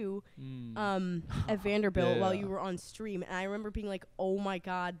pranked you at Vanderbilt while Yeah. you were on stream. And I remember being like, oh my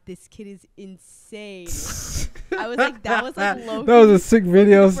God, this kid is insane. I was like, that was like low. That was a sick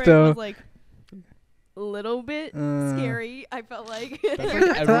video the prank still. was like a little bit scary. I felt like. That's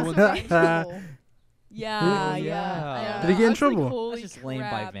like everyone's Yeah, Oh, yeah. yeah. Did he get in I was like, trouble? holy That's just lame by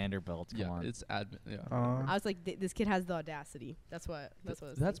crap. Vanderbilt. Come Yeah, on. it's admin. Yeah. I was like, this kid has the audacity. That's what. That's what. I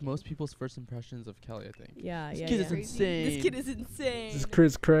was That's thinking. most people's first impressions of Kelly, I think. Yeah, This yeah. kid yeah. is insane. This kid is insane. This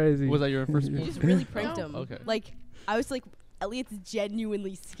kid's crazy. Was that your first? You Yeah. just really pranked No. him. Okay. Like I was like, Elliot's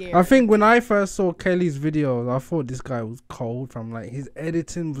genuinely scared. I think when I first saw Kelly's videos, I thought this guy was cold. From like his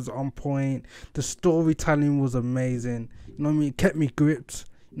editing was on point, the storytelling was amazing. You know what I mean? It kept me gripped.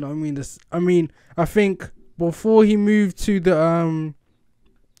 You know what I mean? I think before he moved to the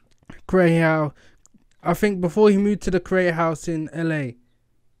Create House, I think before he moved to the Create House in LA.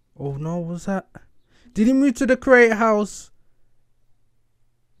 Oh no, was that? Did he move to the Create House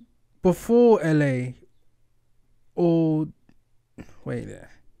before LA? Or wait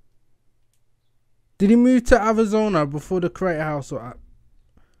there. Did he move to Arizona before the Create House or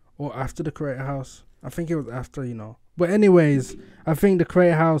after the Create House? I think it was after, you know. But anyways, I think the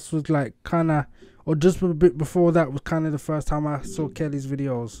Create House was like kind of, or just a bit before that was kind of the first time I saw Kelly's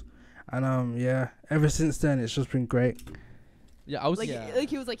videos. And yeah, ever since then it's just been great. Yeah, I was. like, Yeah. like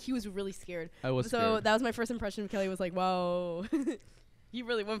he was really scared. I was So scared. that was my first impression of Kelly. Was like, whoa, you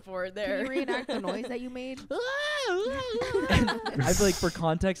really went for it there. Can you reenact the noise that you made? I feel like for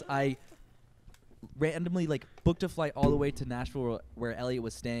context, I randomly like booked a flight all the way to Nashville where Elliot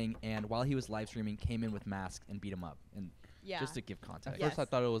was staying, and while he was live streaming, came in with masks and beat him up. And Yeah. just to give At context. Yes. first, I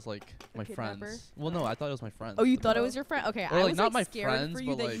thought it was like my kidnapper? friends. Well, no, I thought it was my friends. Oh, you but thought it no. was your friend? Okay, Or, I like, was not like my scared friends, for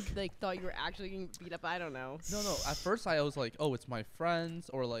you but, that you like- like thought you were actually getting beat up. I don't know. No. At first, I was like, oh, it's my friends,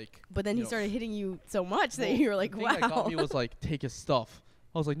 or like. But then you he know. started hitting you so much that Well, you were like, the thing wow. that got me was like, take his stuff.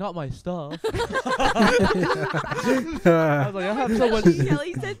 I was like, not my stuff. I was like, I have so much.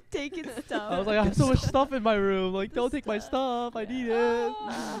 Kelly said, "Take his stuff." I was like, I have so much stuff in my room. Like, don't take my stuff. I need it.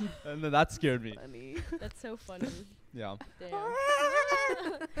 And then that scared me. Funny. That's so funny. Yeah. Damn.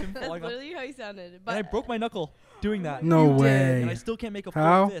 Him That's falling off- literally how he sounded. And I But broke my knuckle doing that. No You did. way. And I still can't make a full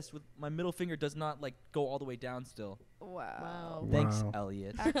How? fist. With my middle finger does not like go all the way down still. Wow. Thanks, Wow.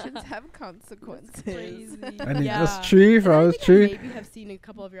 Elliot. Actions have consequences. crazy. And yeah. that's true, And bro. I That's think true. I maybe have seen a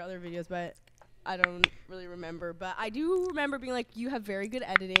couple of your other videos, but I don't really remember. But I do remember being like, you have very good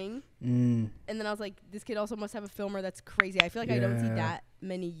editing. Mm. And then I was like, this kid also must have a filmer. That's crazy. I feel like I don't see Yeah. that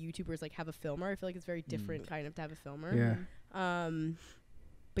many YouTubers like have a filmer. I feel like it's very different kind of to have a filmer. Yeah.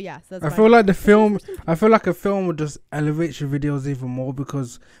 But yeah, so that's I my feel like the that's my film. first impression. I feel like a film would just elevate your videos even more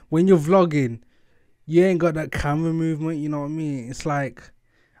because when you're vlogging, you ain't got that camera movement. You know what I mean? It's like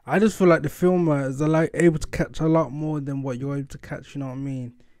I just feel like the filmers are like able to catch a lot more than what you're able to catch. You know what I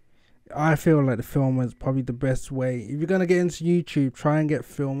mean? I feel like the filmer is probably the best way. If you're gonna get into YouTube, try and get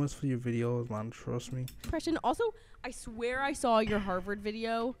filmers for your videos, man. Trust me. Impression. Also, I swear I saw your Harvard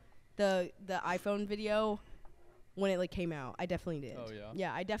video, the iPhone video, when it like came out. I definitely did. Oh, yeah?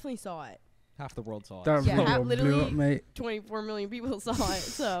 Yeah, I definitely saw it. Half the world saw it. That Yeah, video blew literally- up, mate. 24 million people saw it,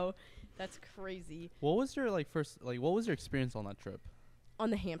 so that's crazy. What was your what was your experience on that trip? On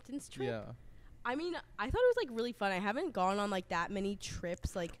the Hamptons trip, Yeah. I mean, I thought it was like really fun. I haven't gone on like that many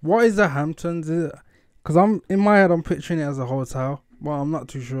trips. Like, What is the Hamptons? Because I'm in my head, I'm picturing it as a hotel, but I'm not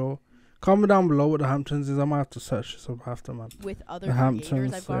too sure. Comment down below what the Hamptons is. I might have to search this up after, man. with other The creators,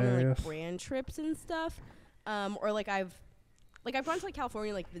 Hamptons, I've gone on like yes. brand trips and stuff. Or like I've gone to like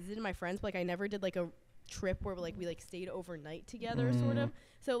California, like visited my friends, but like I never did like a trip where like we like stayed overnight together, sort of.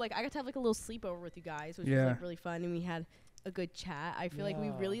 So like I got to have like a little sleepover with you guys, which was Yeah. like really fun, and we had a good chat. I feel like we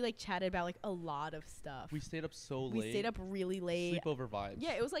Yeah. really like chatted about like a lot of stuff. We stayed up so late. We stayed up really late. Sleepover vibes.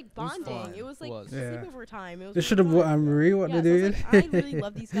 Yeah, it was like was bonding. fun. It was like Was. Yeah. sleepover time. It was They really should have fun. brought Anne-Marie. What Yeah, they so I doing? was like, I really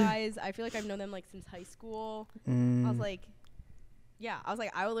love these guys. I feel like I've known them like since high school. I was like, yeah, I was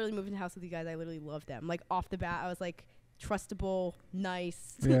like, I will literally move into the house with you guys. I literally love them. Like off the bat, I was like, trustable,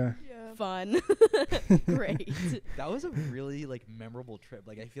 nice, yeah. fun. Great. That was a really like memorable trip.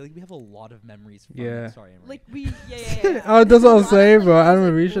 Like I feel like we have a lot of memories from Yeah. it. Sorry, Emery. Like yeah. Oh, that's what I'm A lot of, saying, like, bro. things,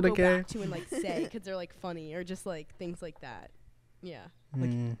 Annemariechase we'll go again. back to and like say because they're like funny or just like things like that. Yeah.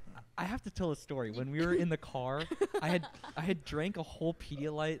 Mm. I have to tell a story. When we were in the car, I had drank a whole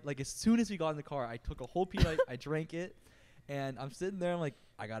Pedialyte. Like as soon as we got in the car, I took a whole Pedialyte, I drank it, and I'm sitting there. I'm like,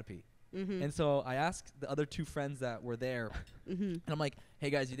 I gotta pee. Mm-hmm. And so I asked the other two friends that were there, Mm-hmm. and I'm like, hey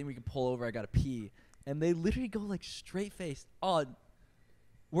guys, you think we can pull over? I gotta pee. And they literally go like straight faced. Oh,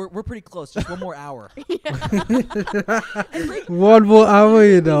 we're pretty close. Just one more hour. One more hour,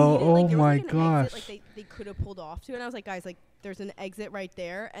 you know. Like, Oh there was, my like, an gosh. exit, like they could have pulled off to, and I was like, guys, like there's an exit right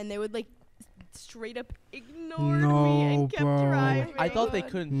there, and they would like straight up ignored me No, and kept bro. driving. I thought they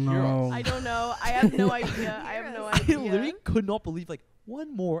couldn't hear No. us. I don't know. I have no idea. I have no I idea. literally could not believe like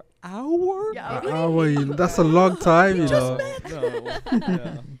one more hour. Yeah, An hour, that's a long time, you just know.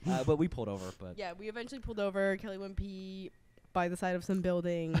 No. Yeah. But we pulled over. But Yeah, we eventually pulled over. Kelly went pee by the side of some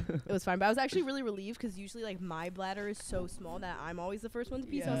building. It was fine, but I was actually really relieved because usually like my bladder is so small that I'm always the first one to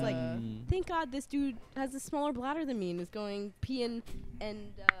pee. So I was like, Mm. thank God this dude has a smaller bladder than me and is going peeing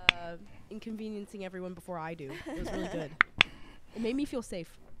and inconveniencing everyone before I do. It was really good. It made me feel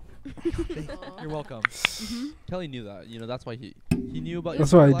safe. you're welcome. Kelly knew that. You know, that's why he knew about.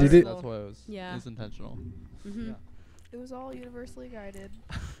 That's your why he bladder, did it. That's why it was. Yeah. It's intentional. Mm-hmm. Yeah. It was all universally guided.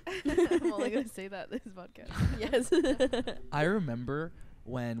 I'm only gonna say that this podcast. Yes. I remember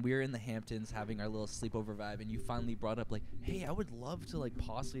when we were in the Hamptons having our little sleepover vibe, and you finally brought up like, "Hey, I would love to like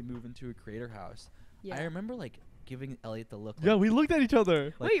possibly move into a creator house." Yeah. I remember like giving Elliot the look. Yeah, like, we looked at each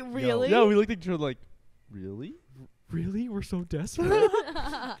other. like, Wait, yo, really? Yeah, we looked at each other like, really? Really? We're so desperate.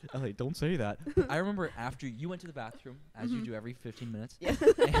 Elliot, don't say that. I remember after you went to the bathroom, as you do every 15 minutes, Yeah.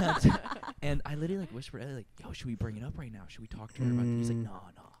 and I literally like whispered, Elliot, like, "Yo, should we bring it up right now? Should we talk to her about it?" He's like, "No,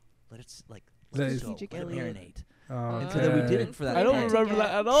 let it like Let let it- it go, Strategic let it Elliot. marinate." Okay. So then we did it for that. I don't night. remember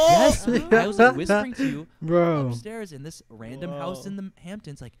that at all. Yes, I was like whispering to you Bro. upstairs in this random house Whoa. in the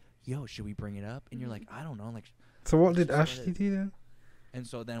Hamptons, like, "Yo, should we bring it up?" And you're like, "I don't know," like. So what did Just let Ashley it- do then? And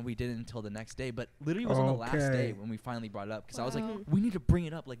so then we didn't until the next day, but literally it was on the last Okay. day when we finally brought it up, because I was like, Wow. we need to bring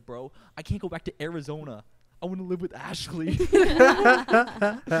it up, like, bro, I can't go back to Arizona. I want to live with Ashley. That's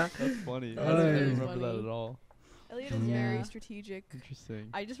funny. I That's don't very remember that funny. at all. Elliot is Yeah. very strategic. Interesting.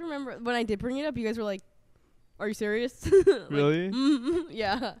 I just remember when I did bring it up, you guys were like, "Are you serious?" Really?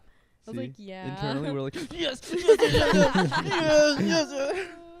 Yeah. I was See? like, "Yeah." Internally, we're like, yes,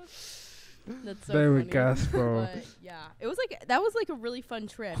 That's so There we funny. go, bro. But yeah, it was like that was like a really fun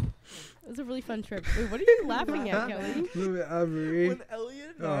trip. It was a really fun trip. Wait, what are you laughing at, Kelly? Look at Avery. When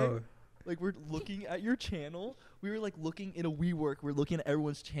Elliot and Oh. like, we're looking at your channel, we were, like, looking in a WeWork, we're looking at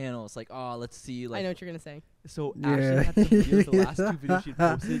everyone's channel. It's like, oh, let's see, I like, know what you're gonna say. so Yeah. Ashley had some videos, the last two videos she had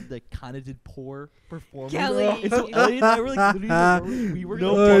posted, like, kind of did poor performance. Kelly. And so Elliot and I were, like, literally in the work, we were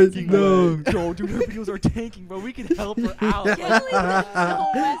No, fucking no. like, yo, dude, her videos are tanking, bro, we can help her out. Like, Kelly was so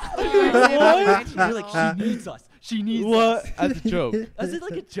messed up. You're like, she needs us. She needs what? us. As a joke. As in,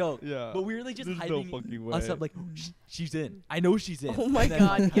 like, a joke. Yeah. But we were, like, just There's no hyping fucking us way. up, like, she's in. I know she's in. Oh my And then-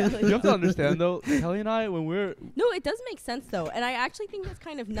 God, Kelly. You have to understand though, Kelly and I, when we're No, it does make sense though, and I actually think that's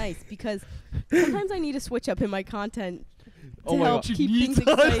kind of nice because sometimes I need to switch up in my content to Oh my help God. keep She things needs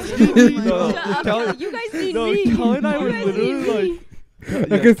us. exciting. No, Shut up, Kelly- Kelly. You guys need no, me. Kelly and I You were guys literally need like, me.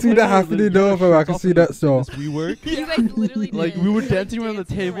 I can see that happening though, bro. I can see that so. We were You guys literally like did. we were You're, dancing around the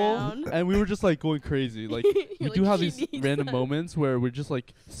table around. and we were just like going crazy. Like we You're do like, have "She these needs random us." moments where we're just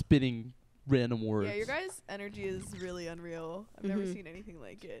like spitting random words. Yeah, your guys' energy is really unreal. I've never Mhm. seen anything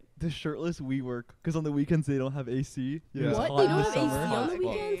like it. The shirtless WeWork, because on the weekends they don't have AC. Yeah. It's What? hot They in don't the have AC summer. on the Hot.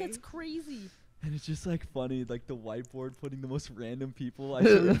 weekends? That's crazy. And it's just like funny, like the whiteboard putting the most random people. I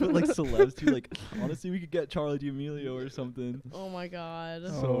should put like celebs too. Like honestly, we could get Charlie D'Amelio or something. Oh my God.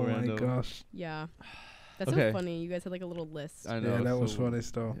 So Oh my random. gosh. Yeah. That's Okay. so funny. You guys had like a little list. I know. Yeah, that so was funny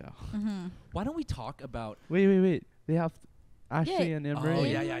stuff. Yeah. Mm-hmm. Why don't we talk about? Wait. They have Ashley Yeah. and Oh,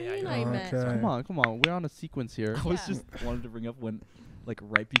 Annemariechase. yeah. And I met. Okay. Come on. We're on a sequence here. I was Yeah. just wanted to bring up when, like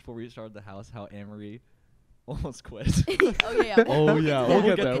right before we started the house, how Anne-Marie almost quit. Oh yeah. Oh yeah, We'll we'll get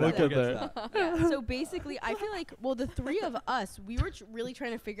get to there. that. We'll We'll get get there. to that. Yeah, so basically, I feel like, well, the three of us, we were really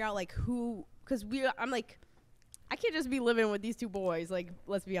trying to figure out like who, because I'm like, I can't just be living with these two boys. Like,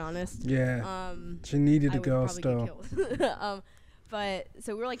 let's be honest. Yeah. Um, She needed I a would girl probably still. get killed. But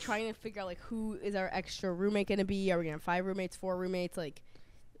so we were like trying to figure out like who is our extra roommate gonna be? Are we gonna have 5 roommates, 4 roommates? Like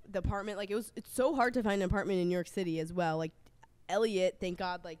the apartment, like it's so hard to find an apartment in New York City as well. Like Elliot, thank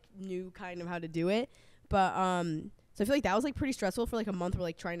God, like knew kind of how to do it. But so I feel like that was like pretty stressful for like a month. We're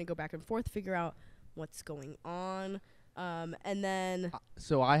like trying to go back and forth, figure out what's going on. And then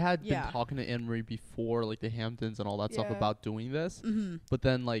So I had Yeah. been talking to Anne-Marie before, like the Hamptons and all that stuff Yeah. about doing this. mm-hmm. But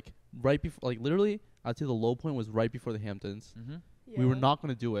then like right before, like literally, I'd say the low point was right before the Hamptons. Mm-hmm. We were not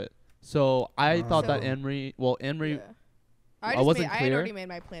gonna do it. So I thought that So- Anne-Marie, Yeah. I just wasn't I had clear. already made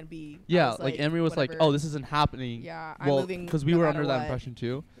my plan B. I yeah, was like Anne-Marie was like, whatever. oh, this isn't happening. Yeah, I'm Well, moving because we no were matter under that what. impression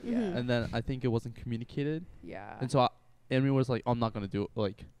too. Yeah. Mhm. And then I think it wasn't communicated. Yeah. And so Anne-Marie was like, I'm not gonna do it.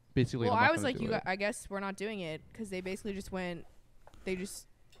 Like basically, Well, I'm not I was gonna like, do you. it. I guess we're not doing it because they basically just went. They just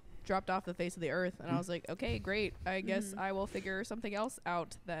dropped off the face of the earth, and I was like, okay, great. I guess Mhm. I will figure something else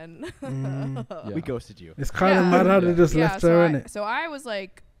out then. Yeah. We ghosted you. It's kind of Yeah. mad how they Yeah. just left her in it. So I was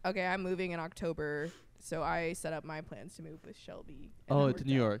like, okay, I'm moving in October. So I set up my plans to move with Shelby. and Oh, that to worked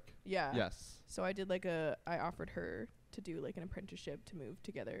New out. York. Yeah. Yes. So I did I offered her to do like an apprenticeship to move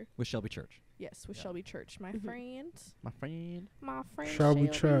together. With Shelby Church. Yes, with Yeah. Shelby Church, my Mhm. friend. My friend. My friend. Shelby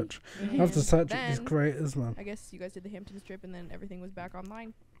Church. And I have to search these then creators, man. I guess you guys did the Hamptons trip, and then everything was back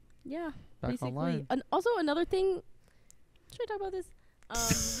online. Yeah, Back basically. online. And also another thing. Should I talk about this?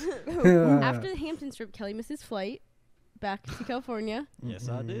 After the Hamptons trip, Kelly missed his flight back to California. Yes,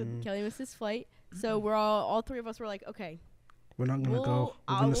 I did. Mm-mm. Kelly missed his flight, so we're all three of us were like, okay, We're not gonna go. We're we'll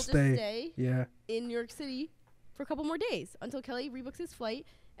gonna just stay. stay Yeah. in New York City for a couple more days until Kelly rebooks his flight,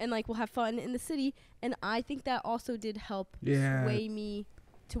 and like we'll have fun in the city. And I think that also did help Yeah. sway me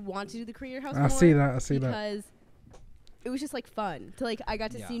to want to do the Creator House I more. see that. I see that. because it was just like fun to like I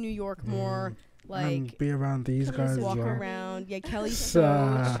got to Yeah. see New York more, like and be around these come guys and as walk well. around. Yeah, Kelly's So,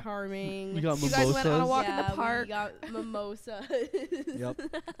 so charming. We got You guys went on a mimosas. walk in the Yeah, park. We got mimosas. Yep.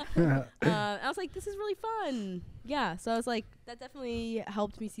 I was like, this is really fun. Yeah, so I was like, that definitely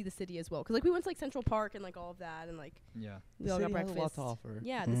helped me see the city as well. Because like we went to like Central Park and like all of that, and like Yeah. we The all got city has breakfast. a lot to offer.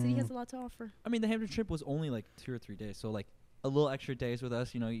 Yeah, the city has Mm. a lot to offer. I mean, the Hampton trip was only like 2 or 3 days, so like a little extra days with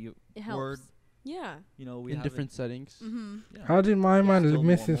us. You know, It helps. Word. Yeah. You know, we In haven't- different settings. Mm-hmm. Yeah. How did my man Still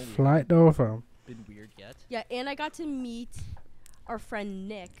miss more his mobile. flight though, fam? Been weird yet? Yeah, and I got to meet our friend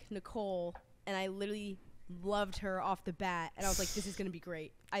Nicole, and I literally loved her off the bat. And I was like, this is gonna be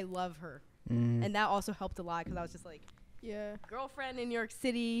great. I love her, Mm. and that also helped a lot because I was just like, Yeah. girlfriend in New York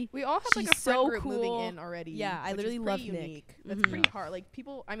City. We all had like She's a friend so group moving cool. in already. Yeah, I which is literally pretty love Nick. unique. That's Mhm. pretty hard. Like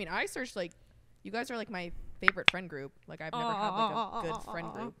people, I mean, I searched like, you guys are like my favorite friend group. Like I've never had like a good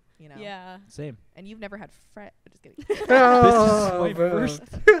friend group, you know. Yeah. Same. And you've never had just kidding. Oh, my bro. first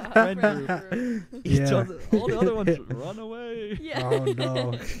friend group. Each Yeah. other, all the other ones run away. Yeah. Oh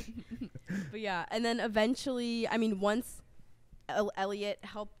no. But yeah, and then eventually, I mean, once Elliot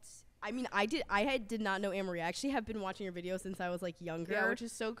helped. I mean, I did not know Anne-Marie. I actually have been watching your videos since I was like younger, Yeah, which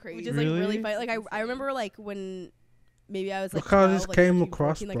is so crazy. which is like really Really? funny. Like I Insane. remember like when maybe I was like Look how 12, this like, came you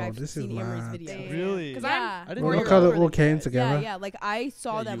across, working, like, bro. I've This is seen Anne-Marie's mad. videos. Really? Because Yeah. I didn't Well, know look that. how it older all than came you. together. Yeah, like I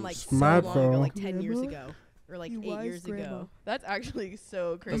saw Yeah, them you like so mad, long bro. ago, like 10 years Grandma? ago, or like You 8 wise years grandma. ago. That's actually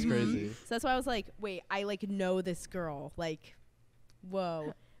so That's crazy. crazy. So that's why I was like, wait, I like know this girl. Like,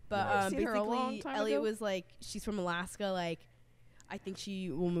 whoa. But Yeah. I've seen her a long basically, time Elliot ago. was like, she's from Alaska. Like, I think she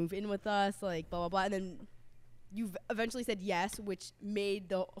will move in with us. Like, blah blah blah. And then you eventually said yes, which made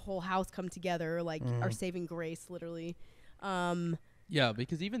the whole house come together. Like our saving grace, literally. Yeah,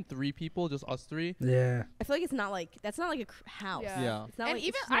 because even 3 people, just us 3. Yeah. I feel like it's not like that's not like a house. Yeah. Yeah. It's not And like,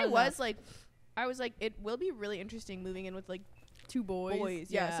 even it's not I enough. was like, it will be really interesting moving in with like two boys.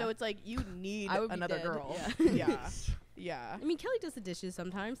 Yeah. So it's like you need I would be another dead. girl. Yeah. Yeah. Yeah. I mean, Kelly does the dishes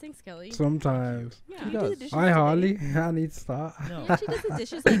sometimes. Thanks, Kelly. Sometimes. Yeah. She You do the does. dishes Hi, today. Harley. I need to start. No, Yeah, she does the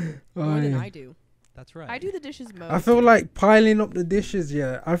dishes like more than Oi. I do. that's right. I do the dishes most. I feel like piling up the dishes,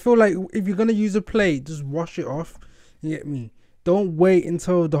 yeah. I feel like if you're gonna use a plate, just wash it off. You get me? Don't wait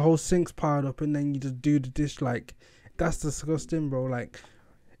until the whole sink's piled up and then you just do the dish. Like, that's disgusting, bro. Like,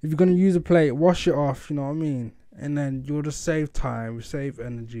 if you're gonna use a plate, wash it off, you know what I mean? And then you'll just save time, save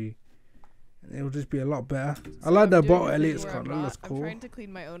energy. And it'll just be a lot better. I So like I'm that doing bottle the thing Elliot's where got. I'm That looks I'm cool. trying to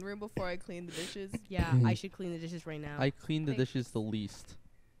clean my own room before I clean the dishes. Yeah, I should clean the dishes right now. I clean the Thanks. dishes the least.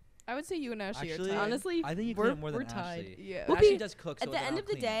 I would say you and Ashley Actually, are tied. Honestly, I think you we're- clean it more we're than tied. Ashley. Yeah. Well, Ashley be- does cook. At so the then end I'll of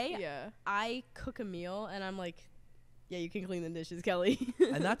the clean it. day, Yeah. I cook a meal and I'm like, yeah, you can clean the dishes, Kelly.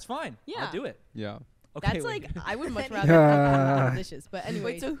 and that's fine. Yeah. I'll do it. Yeah. Okay. That's wait. like, I would much rather have the dishes. But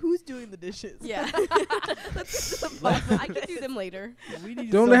anyway, Wait, so who's doing the dishes? yeah. I can do them later. we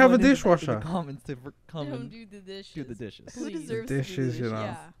need Don't they have a someone in the dishwasher? comments to come Don't and do the dishes. do the dishes. Who Please. deserves The to do dishes, the you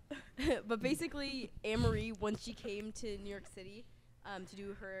know. Yeah. But basically, Anne-Marie, once she came to New York City to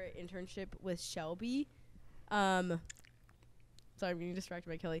do her internship with Shelby, sorry, I'm getting distracted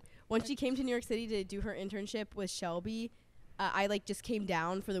by Kelly. Once she came to New York City to do her internship with Shelby, I like just came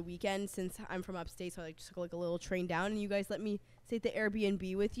down for the weekend since I'm from upstate, so I like just took like a little train down, and you guys let me stay at the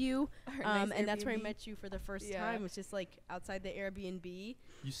Airbnb with you. Our nice And that's where I Airbnb. met you for the first Yeah. time. It's just like outside the Airbnb.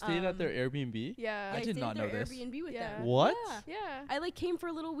 You stayed at their Airbnb? Yeah. I did stayed not at their know this. Airbnb with Yeah. them. What? Yeah. Yeah. I like came for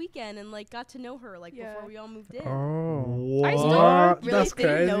a little weekend and like got to know her like Yeah. before we all moved in. Oh. I still What? really That's didn't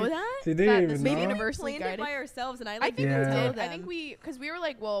crazy. know that? She That didn't this even maybe know. universally Planned it guided. by ourselves, and I I like think Yeah. we know did. I them. think because we were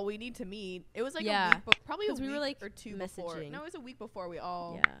like, well, we need to meet. It was like Yeah. a week, but probably a 'Cause we week were, like, or two before. messaging. No, it was a week before we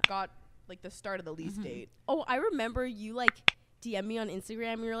all Yeah. got like the start of the lease date. Oh, I remember you like DM me on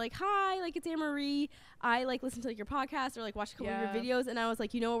Instagram. You were like, "Hi, like it's Annemarie. I like listen to like your podcast or like watch a couple of Yeah. your videos." And I was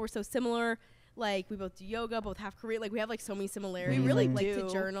like, you know what? We're so similar. Like we both do yoga, both have Korean. Like we have like so many similarities. We really like do. to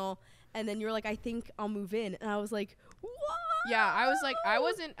journal. And then you were like, "I think I'll move in." And I was like, "What?" Yeah, I was like, I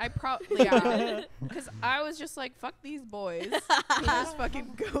wasn't. I probably because I was just like, fuck these boys. They just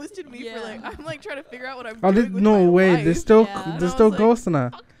fucking ghosted me for like. I'm like trying to figure out what I'm Oh, doing with no my way. life. They're still, Yeah. And they're I still was like, ghosting her.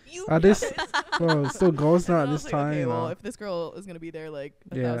 Fuck you Are this, guys. bro, it's still ghosting her And at I this was like, time. okay, you well, know. if this girl is gonna be there, like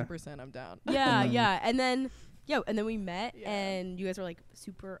Yeah. 1,000%, I'm down. Yeah, Mm. yeah. And then we met Yeah. and you guys were like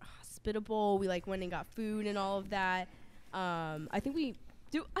super hospitable. We like went and got food and all of that. I think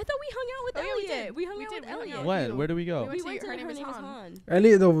I thought we hung out with Oh, yeah, we Elliot. did. We hung We out did. with We hung out Elliot. with When? you. Where do we go? We We went went to her her name is name is Han. Han.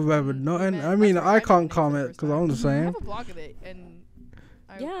 Elliot don't remember We nothing. met- I mean, that's right, I I can't met Mason comment the first because I'm the I same. have a vlog of it, and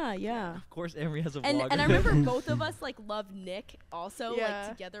Yeah, yeah. Of course, Emery has a And vlog. I remember both of us like loved Nick also. Yeah.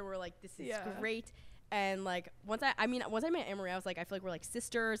 Like together we're like, this is Yeah. great. And like once I met Emery, I was like, I feel like we're like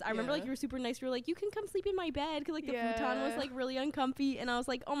sisters. I remember like Yeah. you were super nice. You were like, you can come sleep in my bed because like the futon was Yeah. like really uncomfy. And I was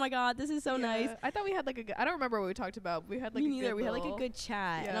like, oh my god, this is so nice. Yeah. I thought we had like a good. I don't remember what we talked about. We had like Me a neither. good We had like a little- good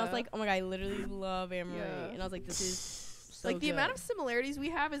chat. And I was Yeah. like, oh my god, I literally love Emery. Yeah. And I was like, this is so like the good. amount of similarities we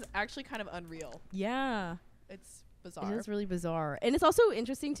have is actually kind of unreal. Yeah. It's bizarre. It is really bizarre. And it's also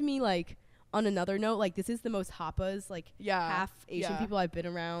interesting to me, like, on another note, like, this is the most Happas, like, Yeah. half Asian Yeah. people I've been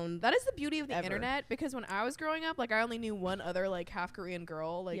around. That is the beauty of the Ever. internet, because when I was growing up, like I only knew one other like half Korean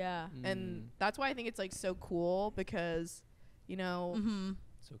girl, like yeah. and that's why I think it's like so cool, because you know Mm-hmm.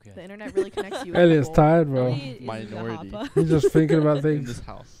 It's okay. the internet really connects you. with Elliot's people. tired, bro. Minority. He's just thinking about In things. this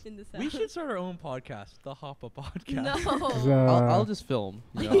house. In this We house. should start our own podcast, the Hoppa Podcast. No. I'll just film.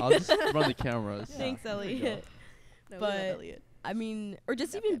 You know, I'll just run the cameras. Yeah. Thanks, there we Elliot. No, we love But- Elliot. I mean, or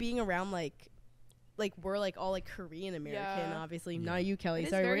just Love even it. being around, like we're, like, all, like, Korean American, Yeah. obviously. Yeah. Not you, Kelly. It is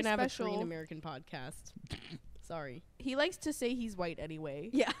Sorry, we're very going to have a special. Korean American podcast. Sorry. He likes to say he's white anyway.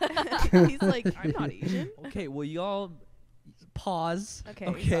 Yeah. He's like, I'm not Asian. Okay, well, y'all pause. Okay,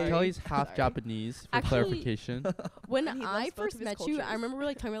 Okay. sorry. Kelly's half Sorry. Japanese, for Actually- clarification. When And he I loves both first of his met you, I cultures. remember we were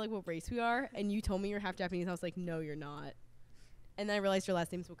like talking about like what race we are, and you told me you're half Japanese. I was like, no, you're not. And then I realized your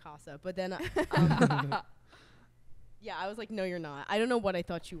last name's Wakasa. But then, yeah, I was like, no, you're not. I don't know what I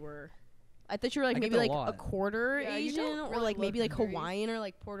thought you were. I thought you were like I get maybe that like a a lot. quarter Yeah, you Asian, don't or really like maybe look like very- Hawaiian or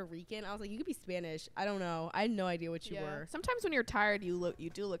like Puerto Rican. I was like, you could be Spanish. I don't know. I had no idea what you Yeah. were. Sometimes when you're tired, you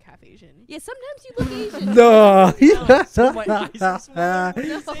do look half Asian. Yeah, sometimes you look Asian. No. So my eyes are small. What are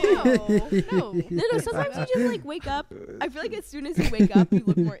you No, saying? no. No, sometimes you just like wake up. I feel like as soon as you wake up, you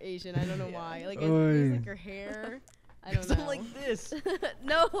look more Asian. I don't know Yeah. why. Like, Oy. it's like your hair. I don't know. I'm like this.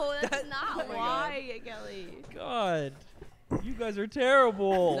 No, that's That- not oh my why, Kelly. God, you guys are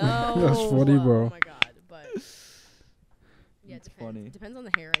terrible. No. That's funny, bro. Oh my god, but yeah, It's it depends. funny. It depends on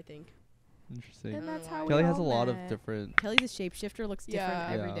the hair, I think. Interesting. And that's how we Kelly has a all lot of met. different. Kelly's a shapeshifter, looks different Yeah.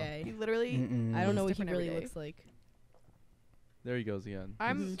 every Yeah. day. He literally. Mm-mm. I don't know what he different every really day. looks like. There he goes again.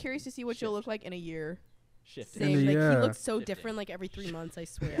 I'm curious to see what you'll look like in a year. Shift. In a Same. Like year. he looks so Shifting. different like every 3 months, I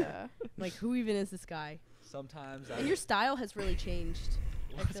swear. Yeah. Like who even is this guy? Sometimes And your style has really changed.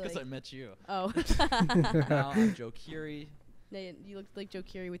 I It's feel because like. I met you. Oh. Now I'm Joe Curie. No, you look like Joe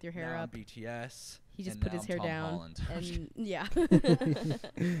Curie with your hair Now up. I'm BTS. He just and put now his I'm hair Tom down. Holland. And yeah.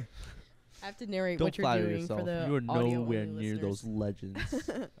 I have to narrate Don't what you're flatter doing yourself. for the You are audio nowhere only near those listeners. legends.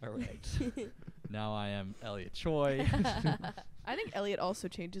 All right. Now I am Elliot Choi. I think Elliot also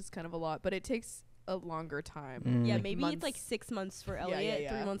changes kind of a lot, but it takes a longer time. Mm. Yeah, Like maybe it's like months. 6 months for Yeah, Elliot, yeah,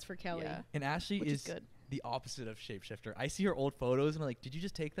 3 yeah. months for Kelly. Yeah. And Ashley Which is is good. the opposite of shapeshifter. I see her old photos and I'm like, did you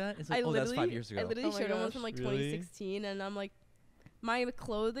just take that? It's like, I oh, that's literally, 5 years ago. I literally Oh my showed him one gosh. from like Really? 2016, and I'm like, my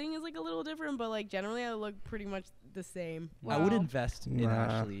clothing is like a little different, but like generally I look pretty much the same. I would Wow. invest in Nah.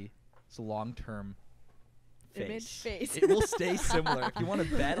 Ashley's long-term Image? face. Face. It will stay similar. If you want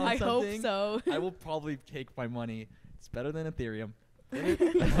to bet on I hope something, so. I will probably take my money. It's better than Ethereum.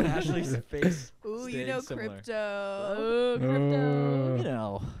 On Ashley's face. Ooh, you staying know similar. crypto. Oh, crypto. You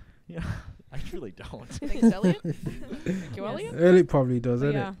know, I really don't. Thanks, Elliot. Thank you, Yes. Elliot. Elliot probably does, But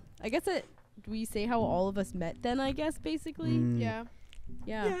isn't yeah, I guess it. Do we say how all of us met then? I guess basically. Mm. Yeah.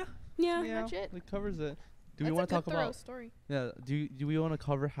 Yeah. Yeah. Yeah. Pretty much it. It covers it. Do we That's want to a talk good thorough about? story. Yeah. Do we want to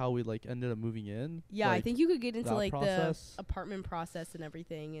cover how we like ended up moving in? Yeah, I Like, think you could get into that like process? the apartment process and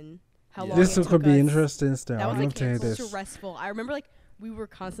everything, and how Yeah. long This it could took be us. interesting still. That I'd was love like to hear this. stressful. I remember like we were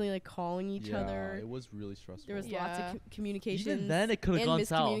constantly like calling each yeah, other. it was really stressful. There was lots Yeah. of communications. Even then, it could have and gone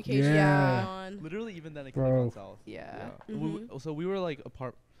south. miscommunication Yeah. going on. Literally, even then, it could have Bro. gone south. Yeah. So we were like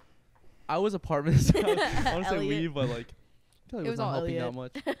I was apartments. I want to say we, Elliot. but like, Kelly It was was not all helping that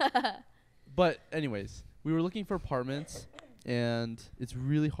Elliot. much. But anyways, we were looking for apartments, and it's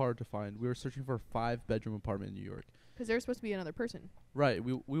really hard to find. We were searching for a 5-bedroom apartment in New York. Because there's supposed to be another person. Right.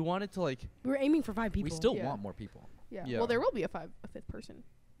 We wanted to like. We were aiming for 5 people. We still Yeah. want more people. Yeah. Yeah. Well, there will be a fifth person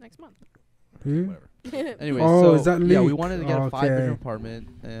next month. Who? Whatever. Anyways, Oh, so is that yeah, we Luke? wanted to get a Okay. 5-bedroom apartment,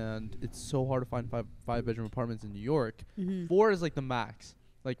 and it's so hard to find 5-bedroom apartments in New York. Mm-hmm. 4 is like the max.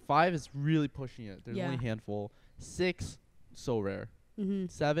 Like 5 is really pushing it. There's Yeah. only a handful. 6, so rare. Mm-hmm.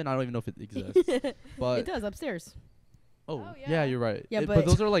 7, I don't even know if it exists. But It does upstairs. oh, Oh, yeah. yeah. You're right. Yeah, but but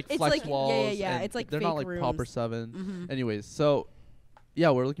those are like it's flex like- yeah, walls. yeah, and it's like they're not fake like proper rooms. 7. Mm-hmm. Anyways, so yeah,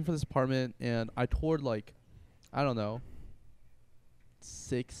 we're looking for this apartment, and I toured like, I don't know,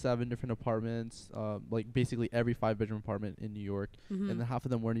 6-7 different apartments, like basically every 5-bedroom apartment in New York, Mm-hmm. and then half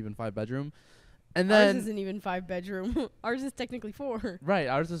of them weren't even 5-bedroom. And Ours then isn't even 5-bedroom. Ours is technically 4. right,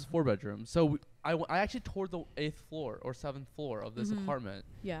 ours is 4-bedroom. So I actually toured the 8th floor or 7th floor of this Mhm. apartment,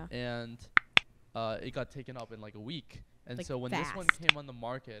 Yeah. and it got taken up in like a week. And Like so when this one fast. came on the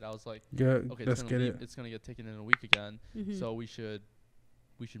market, I was like, Yeah, okay, let's it's get gonna it. it's gonna get taken in a week again. Mm-hmm. So we should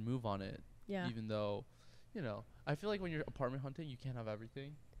move on it. yeah. Even though, I feel like when you're apartment hunting, you can't have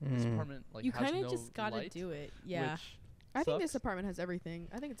everything. This Mm. apartment like You has kind no of just gotta light, do it. Yeah. which I think this sucks. apartment has everything.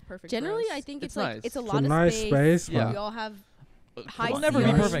 I think it's perfect. Generally, for us. I think It's it's like nice. it's a It's lot a of nice space, Yeah. We all have high It'll come never on. be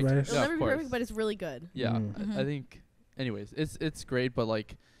ceilings. perfect. Space. It'll Yeah, never of be perfect, course. but it's really good. Yeah, Mm. Mhm. I think. Anyways, it's great, but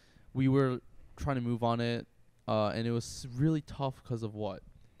like, we were trying to move on it, and it was really tough because of what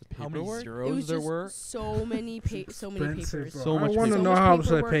the How many paperwork. It zeros was there just were? so many so many Expensive, papers. bro. So I much want to paper. know much how much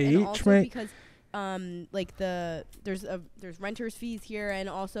they paperwork, pay and each, also mate. because like there's renters fees here, and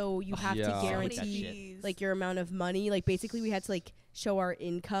also you have yeah. to So many guarantee like your amount of money. Like basically we had to like show our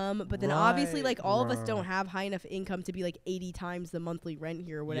income, but then obviously Right. like all of us Wow. don't have high enough income to be like 80 times the monthly rent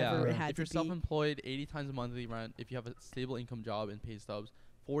here or whatever yeah. it had If you're to be. self-employed, 80 times the monthly rent. If you have a stable income job and pay stubs,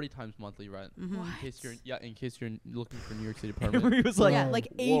 40 times monthly rent. Mhm. In case you're looking for New York City apartment. Emery was like, yeah, like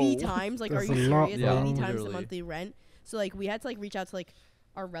 80 whoa. times. Like, That's are you a lot, serious? bro. 80 Yeah, times the literally. monthly rent. So like we had to like reach out to like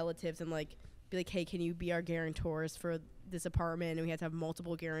our relatives and like be like, hey, can you be our guarantors for this apartment? And we had to have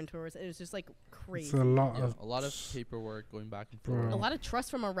multiple guarantors. It was just like crazy. It's a lot Yeah, of a lot of paperwork going back and Bro. forth. A lot of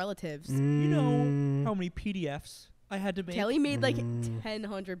trust from our relatives. You know Mm. how many PDFs I had to make? Kelly made like Mm.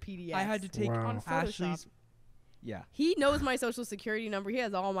 1,000 PDFs. I had to take Wow. on Photoshop. Ashley's. Yeah. He knows my social security number. He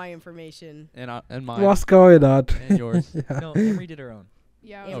has all my information. And mine What's going on? and yours. Yeah. No, Emery did her own.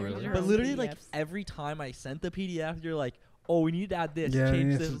 Yeah. Yeah, Oh, we really? did our But own literally, like PDFs. every time I sent the PDF, you're like, "Oh, we need to add this, Yeah,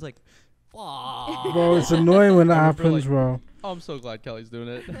 change you this." need It's to- like, fuck. Bro, it's annoying when that I remember, happens, like- bro. Oh, I'm so glad Kelly's doing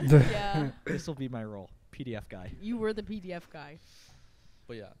it. Yeah. This will be my role, PDF guy. You were the PDF guy.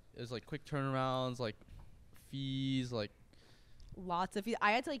 But yeah, it was like quick turnarounds, like fees, like Lots of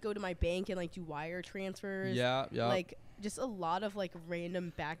I had to like go to my bank and like do wire transfers. yeah. Like just a lot of like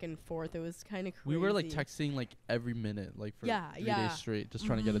random back and forth. It was kind of crazy. We were like texting like every minute, like for Yeah, 3 yeah. days straight, just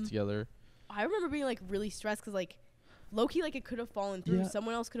trying to get it Mhm. together. I remember being like really stressed because like low-key like it could have fallen through. Yeah.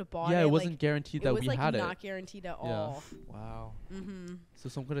 Someone else could have bought it. Yeah, it wasn't like, guaranteed it that was we like had not it. guaranteed at Yeah. all. Wow. Mm-hmm. So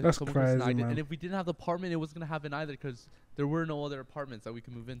someone That's could crazy, snag it. man. And if we didn't have the apartment, it wasn't gonna happen either because there were no other apartments that we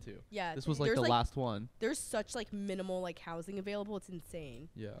could move into. Yeah. This was like there's, the last one. There's such like minimal like housing available. It's insane.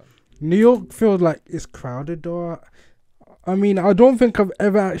 Yeah. New York feels like it's crowded though. I mean, I don't think I've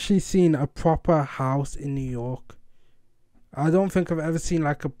ever actually seen a proper house in New York. I don't think I've ever seen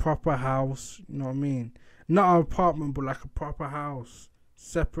like a proper house, you know what I mean? Not an apartment, but like a proper house.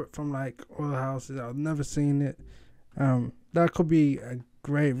 Separate from like other houses. I've never seen it. That could be a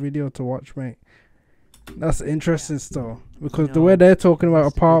great video to watch, mate. That's interesting stuff. Because the know, way they're talking about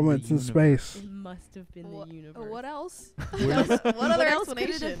must have been the apartments in universe. space. It must have been the universe. What else? We're what other else could it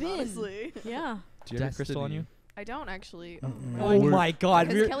have explanation? been? Honestly, Yeah. Do you have a crystal on you? I don't actually. Mm-mm. No, Oh I do. my God!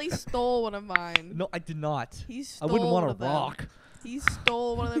 Because we're- Kelly stole one of mine. No, I did not. He I stole wouldn't one want of to them. rock. He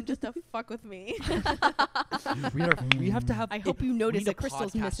stole one of them just to fuck with me. We have to have. I hope you notice need the a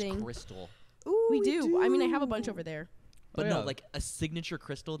crystal's podcast missing. Crystal, Ooh, We do. I mean, I have a bunch over there. but Oh, no, yeah. like a signature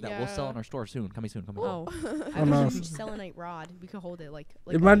crystal that we'll sell Yeah. in our store soon. Coming soon. Coming soon. Oh, I Oh, have no. a huge selenite rod. We could hold it like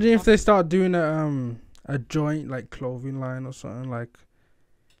Imagine if they chocolate. start doing a joint like clothing line or something, like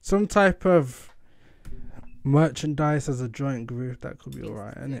some type of merchandise as a joint group. That could be Yes,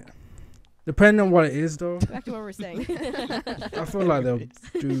 alright, isn't yeah. it? Depending on what it is, though. Back to what we're saying. I feel like they'll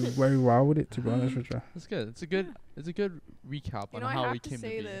do very well with it, to be honest with you. That's good. It's a good recap You on know, I how have we to came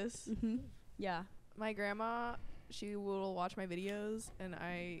say to be. this. Yeah. My grandma, she will watch my videos, and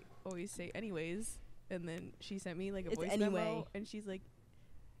I always say anyways, and then she sent me like a It's voice anyway. memo, and she's like,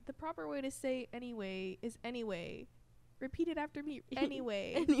 the proper way to say anyway is anyway. Repeat it after me.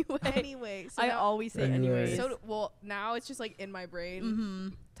 Anyway. Anyway. Anyway. So I now, always say Anyway. anyways. well, now it's just like in my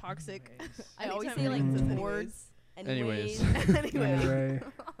brain. Toxic. I always Anytime say like anyone says anyways. words. Anyways. Anyway.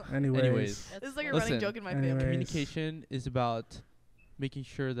 Anyways. This is like a Listen, running joke in my anyways. family. Communication is about making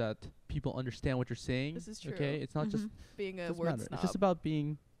sure that people understand what you're saying. This is true. Okay, it's not just Being a doesn't word matter. snob. It's just about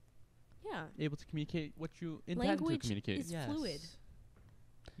being Yeah. able to communicate what you intend Language to communicate. is fluid.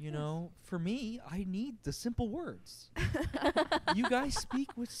 You know, for me, I need the simple words. You guys speak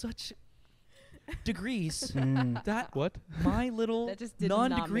with such degrees that What? my little That just did not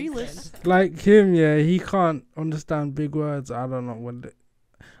make non-degreeless. sense. Like him, yeah, he can't understand big words. I don't know what.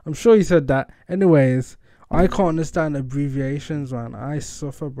 I'm sure he said that. Anyways, I can't understand abbreviations, man. I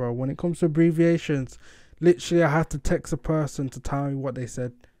suffer, bro. When it comes to abbreviations, literally, I have to text a person to tell me what they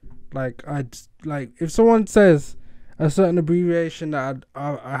said. Like, if someone says a certain abbreviation that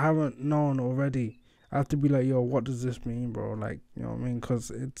I haven't known already, I have to be like, yo, what does this mean, bro? Like, you know what I mean?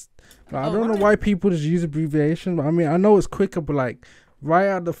 Because it's, like, I don't know why people just use abbreviations. But I mean, I know it's quicker, but like, write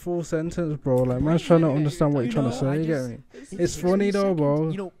out the full sentence, bro. Like, man's trying to understand what you're trying to say. You get me? It's funny though, bro.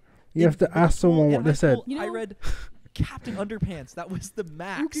 You know, You have to ask someone what they said. You I know- read Captain Underpants. That was the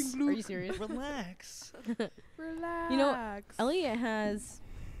max. Are you serious? Relax. Relax. You know, Elliot has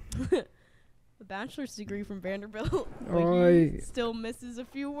a bachelor's degree from Vanderbilt, but Oi. he still misses a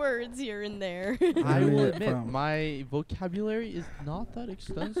few words here and there. I will Yeah, admit, fam. my vocabulary is not that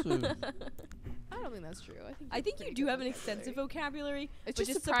extensive. I don't think that's true. I think you do have an extensive vocabulary. It's but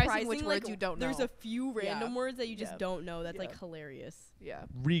just surprising which like, words you don't know. There's a few Yeah. random words that you just Yeah. don't know. That's Yeah. like hilarious. Yeah.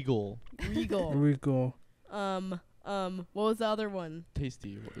 Regal, Regal. Here we go. What was the other one?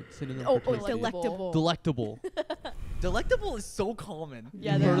 tasty. Synonym Oh, for tasty. delectable. Delectable. Delectable is so common.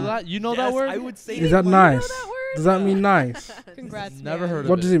 Yeah, You heard of that- that? You know Yes, that word? I would say Is that nice? that word? Does that mean nice? Congrats. Never man. heard of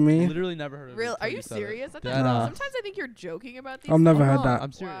What it. does it mean? Literally never heard of Real? it. Are until you said it. serious? Dead Sometimes, ass. sometimes I think you're joking about these. I've never things. heard no, that.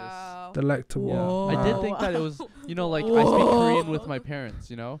 I'm serious. Wow. Delectable. Yeah. I did think that it was, you know, like I speak Korean with my parents,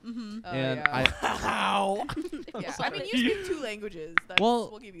 you know? Mm-hmm. Oh, and yeah. How? Yeah, I mean, you speak 2 languages. That's, Well-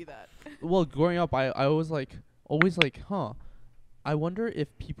 we'll give you that. Well, growing up, I was always like, huh, I wonder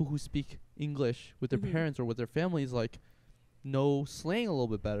if people who speak English with their Mhm. parents or with their families, like, know slang a little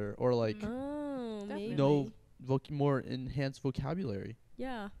bit better or, like, Oh, maybe. know more enhanced vocabulary.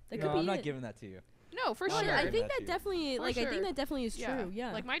 Yeah, that No, could be I'm not it. giving that to you. No, for Well, sure. I Sure. think That that too. definitely, For I think sure. that definitely is true.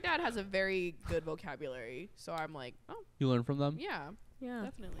 Yeah. Like my dad has a very good vocabulary, so I'm like, oh You learn from them? yeah, yeah.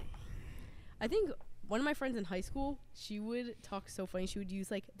 definitely. I think one of my friends in high school, she would talk so funny. She would use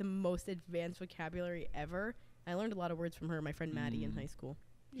like the most advanced vocabulary ever. I learned a lot of words from her, my friend Maddie in high school.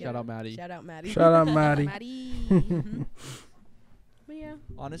 Shout out Maddie. Shout out Maddie. Shout out, Maddie. Maddie. Mhm. But yeah.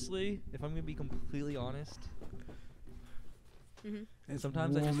 Honestly, if I'm gonna be completely honest, Mhm. It's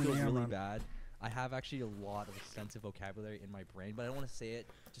sometimes I just warm in feel here, really man. bad. I have actually a lot of extensive vocabulary in my brain, but I don't want to say it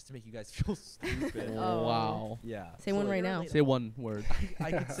just to make you guys feel stupid. Oh. Wow. Yeah. Say one right now. Say one word.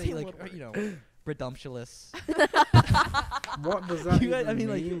 I could say Say like one word. you know, presumptuous. What does that You guys- even I mean,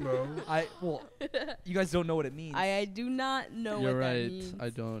 like, mean, bro? You guys don't know what it means. I do not know You're what that right. means. I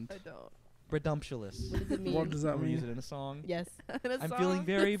don't. I don't. Presumptuous. What does it mean? What does that Wanna use mean? it in a song? Yes. In a I'm song? feeling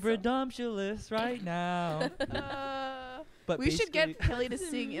very presumptuous right now. But We should get basically- Kelly to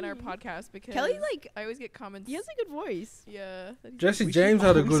sing in our podcast because Kelly, like, I always get comments. he has a good voice. Yeah. that he's Jesse We should James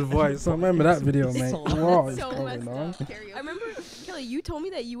had a always good voice. I remember that video, mate. songs. What is So going messed on? up. karaoke. I remember, Kelly, you told me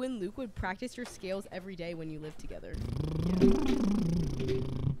that you and Luke would practice your scales every day when you lived together.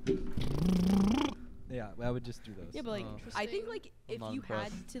 Yeah, I would just do those. Yeah, but like, Oh. I think Interesting. like if I'm you had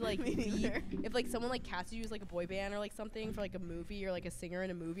unimpressed. to like Me be, neither. if like someone like casted you as like a boy band or like something for like a movie or like a singer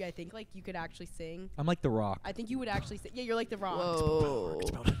in a movie, I think like you could actually sing. I'm like The Rock. I think you would actually sing. Yeah, you're like the Rock. Whoa.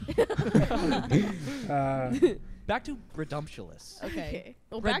 Back to presumptuous. Okay.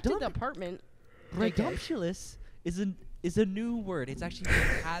 Well, back to the Redundant. apartment. Presumptuous is a new word. It's actually been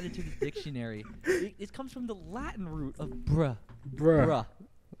added to the dictionary. It comes from the Latin root of bruh. Bruh. Bruh.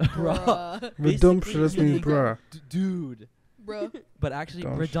 Bruh. Presumptuous Basically, means bruh. Dude. Bro. But actually,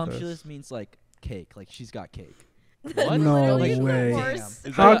 Presumptuous. presumptuous means like cake. Like she's got cake. What? No Like, way. Worse.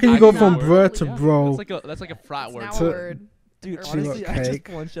 Is How that can an you go actual from word? bruh to Yeah. bro? That's like a frat It's word. now So- a word. Dude, Or honestly, got I just cake.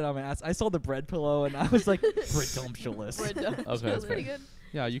 pulling shit out of my ass. I saw the bread pillow and I was like, presumptuous. Presumptuous. Okay, That's okay. pretty good.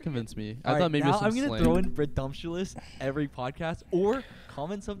 Yeah, you convinced me. I All thought right, maybe now some I'm gonna slang. throw in presumptuous every podcast, or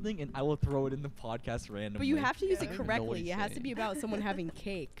comment something and I will throw it in the podcast randomly. But you have to use Yeah. it I don't even know what correctly. he's It has to saying. be about someone having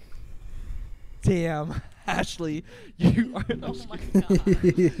cake. Damn, Ashley, you are. Oh my god.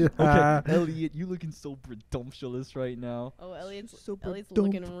 Okay, Elliot, you looking so presumptuous right now. Oh, Elliot's So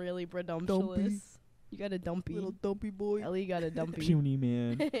looking really presumptuous. You got a dumpy. Little dumpy boy. Ellie got a dumpy. Puny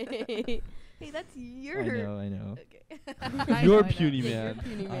man. Hey, that's your. I know. Okay. You're I know. puny you're man.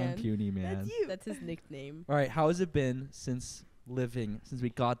 puny I'm man. puny man. That's you. That's his nickname. All right, how has it been since we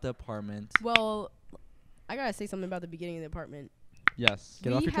got the apartment? Well, I gotta say something about the beginning of the apartment. Yes.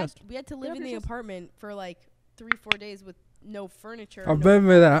 Get off your chest. We had to live off in your the chest. apartment for like 3-4 days with no furniture. I no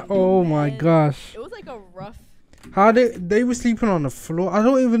remember that. fucking Oh my bed. gosh. It was like a rough. How they were sleeping on the floor. I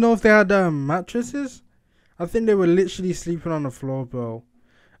don't even know if they had mattresses. I think they were literally sleeping on the floor, bro.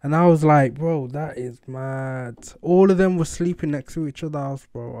 And I was like, bro, that is mad. All of them were sleeping next to each other,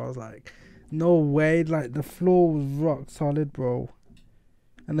 bro. I was like, no way. Like, the floor was rock solid, bro.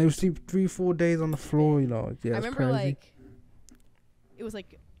 And they would sleep 3-4 days on the floor, you know. Yeah, I it's remember crazy. like, it was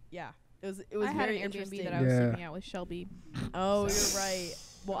like, yeah, it was I had very an Airbnb interesting. that I was Yeah. sleeping at with Shelby. Oh, you're right.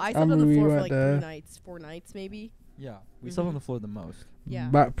 Well, I I slept on the mean, we floor for weren't like there. 4 nights maybe. Yeah, we slept on Mhm. the floor the most. Yeah.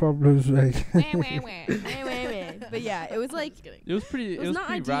 Back problems, like. Wah, wah, wah. But yeah, it was like, Just kidding. It was pretty. it was not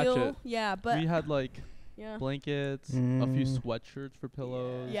pretty ideal. ratchet. Yeah, but We had like yeah, blankets, a few Mm. sweatshirts for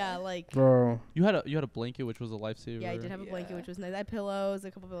pillows. yeah, like Bro. You had a blanket which was a lifesaver. yeah, I did have a blanket Yeah. which was nice. I had pillows, a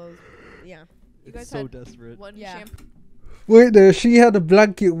couple pillows. Yeah. You guys so had desperate. one Yeah. shampoo. Wait there, she had a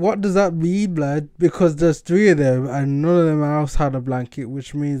blanket. What does that mean, blood? Because there's 3 of them and none of them else had a blanket,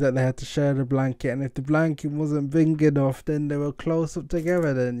 which means that they had to share the blanket. And if the blanket wasn't big enough, then they were close up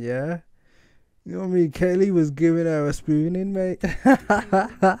together then, yeah? You know what I mean? Kelly was giving her a spooning, mate.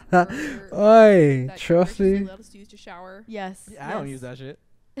 Oi, That trust Christmas me. let us use to shower. Yes. Yeah, I don't use that shit.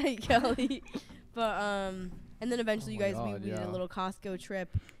 Hey, Kelly. But and then eventually, Oh you my guys, God, we did a yeah. little Costco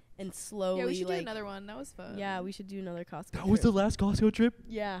trip, and slowly Yeah, we should do like another one. That was fun. yeah, we should do another Costco. That was the trip. last Costco trip.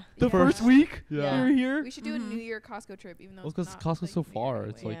 Yeah. The Yeah. first week Yeah. we were here. We should do Mhm. a New Year Costco trip, even though Well, it's 'cause not, Costco's like, so New Year far, anyway.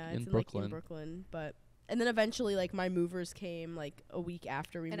 it's, like, yeah, in it's Brooklyn. Like in Brooklyn, but and then eventually like my movers came like a week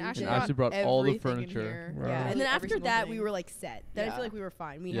after we And moved Ashley in. Ashley brought all the everything in furniture. here. Wow. Yeah, Literally and then every after single that we thing. were like set. Then I Yeah. feel like we were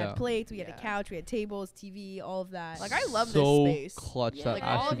fine. We Yeah. had plates, we had a Yeah. couch, we had tables, TV, all of that. Like, I love this so space. clutch Yeah, that Like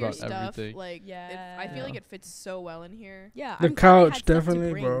Like, all Ashley of your brought stuff, everything. like I feel Yeah. like it fits so well in here. Yeah, The I'm glad we couch, had stuff to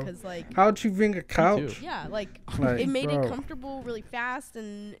definitely, bring, bro. 'cause, like How'd you bring a couch? too. yeah, like Like, it made bro. it comfortable really fast,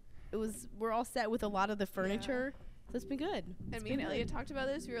 and we're all set with a lot of the furniture. So it's been good. And me and Elliot talked about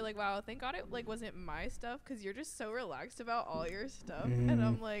this. We were like, "Wow, thank God it like wasn't my stuff, because you're just so relaxed about all your stuff." And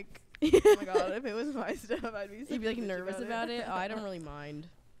I'm like, "Oh my God, if it was my stuff, I'd be." You'd be like nervous about it. Oh, I don't really mind,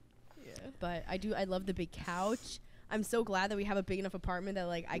 Yeah. but I do. I love the big couch. I'm so glad that we have a big enough apartment that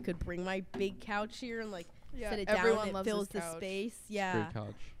like I could bring my big couch here and like Yeah. set it Everyone down. It loves fills this the couch. space. Yeah, Great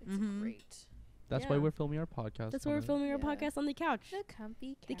couch. It's Mhm. great. That's why Yeah. we're filming our podcast. that's why on we're it. filming our Yeah. podcast on the couch. The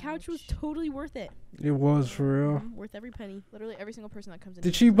comfy couch. The couch was totally worth it. It was for real. Worth every penny. Literally every single person that comes in. Did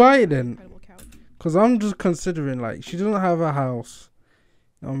here she is like, buy it "What an then? Incredible couch. Because I'm just considering, like, she doesn't have a house.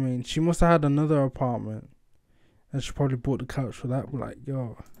 I mean, she must have had another apartment. And she probably bought the couch for that. But, like,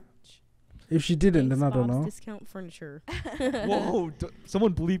 yo. If she didn't, Thanks, then I don't Bob's know. Discount furniture. Whoa!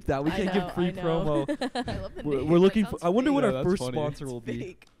 Someone bleep that. We I can't know, give free I know. promo. I love the We're, name. we're That looking for. sounds I wonder what Yeah, our that's first funny. sponsor will be.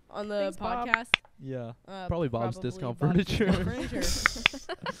 fake. On the Thanks, Bob. podcast. Yeah. Probably Bob's Discount Furniture. Anyways,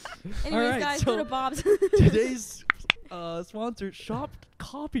 Alright, guys, so go to Bob's. Today's sponsor, Shop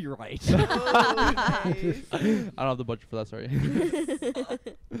Copyright. Oh, nice. I don't have the budget for that. Sorry.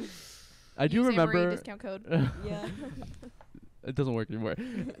 I do Use Annemariechase remember. discount code. Yeah. It doesn't work anymore.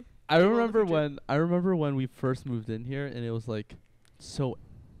 I Table of the remember when we first moved in here and it was like so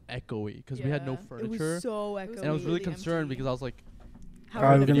echoey because we had no Yeah. furniture. so It was And I was really really concerned empty. because I was like, How Are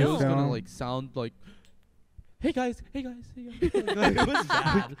are we the gonna it was film? gonna like sound like, hey guys, hey guys, hey guys. Like, it was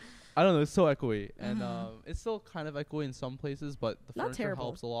bad. I don't know, it's so echoey, and Mhm. it's still kind of echoey in some places, but the Not furniture terrible.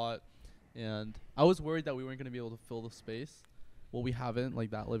 helps a lot. And I was worried that we weren't gonna be able to fill the space. Well, we haven't, like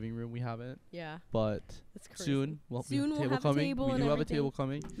that living room, we haven't. Yeah, But that's crazy. soon, well, we Soon have we'll a table have a coming. table We and do have a everything. table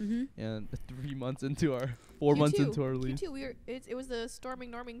coming, Mm-hmm. and 3 months into our 4 months into our lease. Q2, it was the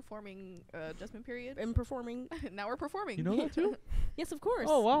storming, norming, forming adjustment period. And performing. Now we're performing. You know that too? Yes, of course.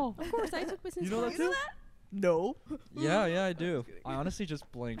 Oh wow! Of course, I took business. You know that classes. too? No. Yeah, I do. I honestly just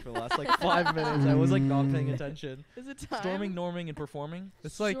blinked for the last like 5 minutes. I was like not paying attention. Is it time? Storming, norming, and performing.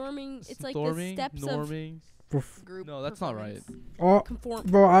 It's like Storming. It's like the storming, steps norming. Group No, that's not right. performance. Oh, conform.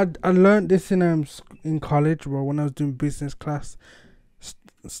 bro, I learned this in college, bro, when I was doing business class.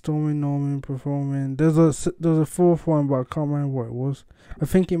 Storming, norming, performing. There's a fourth one, but I can't remember what it was. I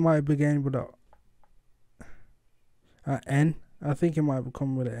think it might begin with a N. I think it might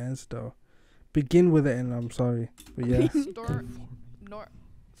come with an N still. Begin with an N. I'm sorry, but yeah.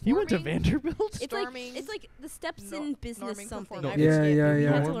 You went to Forming? Vanderbilt? It's like the steps in business norming, something. performing. I Yeah, forget, yeah, but we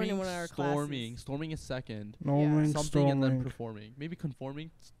yeah. had to learn in one of our Storming. classes. Storming is second. Norming, Something and then storming. performing. Maybe conforming.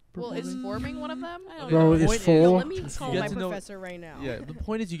 Well, is forming one of them? I don't Bro, know. it's point is- four. Let me You call get my to know- professor right now. Yeah. The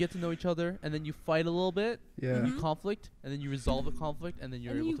point is, you get to know each other, and then you fight a little bit. Yeah. Mhm. You conflict, and then you resolve the conflict, and then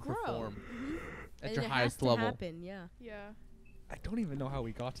you're And able you to grow. perform Mhm. at And your it highest has to level. happen, yeah. Yeah. I don't even know how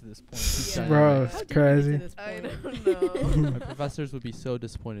we got to this point. Yeah. Bro, How it's did we get to crazy. this I point? don't know. My professors would be so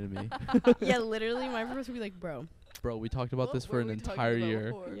disappointed in me. Yeah, literally, my professor would be like, bro. Bro, we talked about this What for were an we talking entire about year.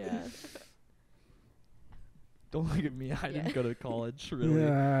 before? Yeah. Don't look at me. I Yeah. didn't go to college, really.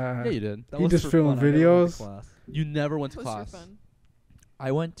 Yeah. Yeah, you did. That You was just for film fun. I never went to videos? class. You never went to Those are class. fun.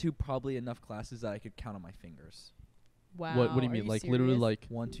 I went to probably enough classes that I could count on my fingers. Wow. What do you are mean? Like literally, serious? like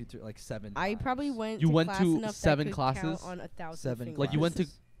 1, 2, 3, like 7. I times. probably went You to went class to enough 7 that I could count classes? on 1,000 7 fingers. Like you went to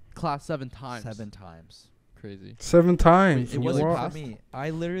classes. class 7 times. 7 times. Crazy. 7 times. Wait, It you wasn't like for What? passed? me.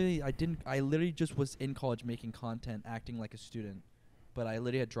 I literally just was in college making content, acting like a student, but I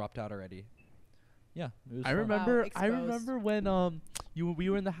literally had dropped out already. Yeah, it was I fun. remember. I exposed. remember when we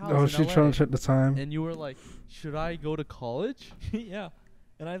were in the house. Oh, in she's LA, trying to check the time. and you were like, "Should I go to college?" Yeah,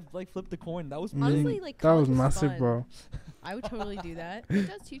 and I like flipped the coin. That was Honestly, Mm, like, that was college is massive, fun. bro. I would totally do that. It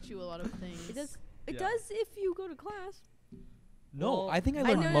does teach you a lot of things. It does. It Yeah. does if you go to class. no. Well, I think I I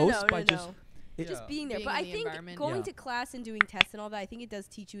learned no, most no, by no, just no. it, Just being there. Being But in I the think environment. going Yeah. to class and doing tests and all that, I think it does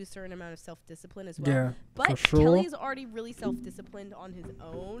teach you a certain amount of self-discipline as well. Yeah, But for sure. Kelly is already really self-disciplined on his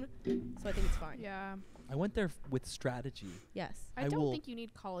own, so I think it's fine. Yeah. I went there with strategy. Yes. I I don't will- think you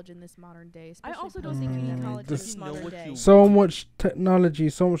need college in this modern day. I especially also don't think you need Mm, college in this- this You know modern what day. you So much technology,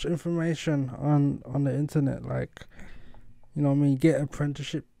 so much information on the internet. Like, you know what I mean? Get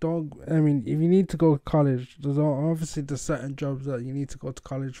apprenticeship, dog. I mean, if you need to go to college, obviously there's certain jobs that you need to go to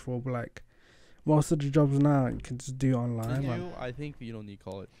college for, but like most of the jobs now you can just do online. To Man. you, I think you don't need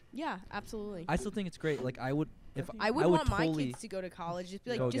college. Yeah, absolutely. I still think it's great. Like I would if I would I would want my totally kids to go to college. Just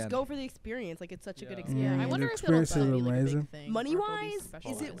be like, Go just again. go for the experience. Like it's such a good Yeah. experience. I Mm, wonder the if it'll experience is be like a amazing. big thing. Money or if it'll be wise, is it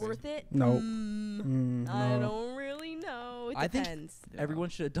specialized. worth it? No. I No. don't really know. It I think depends. everyone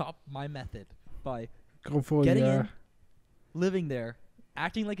should adopt my method by Go for getting yeah. in, living there,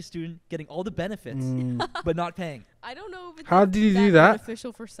 acting like a student, getting all the benefits, Mm. but not paying. I don't know if it's How like do you do that?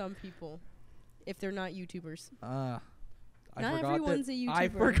 beneficial for some people if they're not YouTubers. I Not forgot everyone's that. a I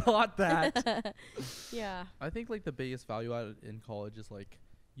YouTuber. forgot that. Yeah. I think like the biggest value out in college is like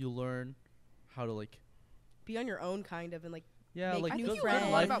you learn how to like Be on your own kind of and like yeah Make like I new think just you learn a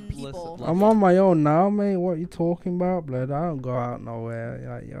lot friends. about people. I'm on my own now, mate. What you talking about, blood? I don't go out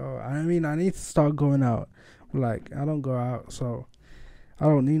nowhere. Like, yo, I mean, I need to start going out. Like, I don't go out, so I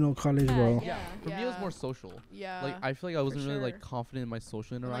don't need no college, bro. yeah. For me, it was more social. Yeah. Like I feel like I wasn't really like sure. confident in my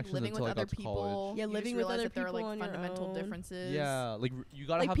social And, like interactions living until with I other got to people. college. Yeah, you living just with realize other that there are people like on your fundamental own. differences. Yeah, like you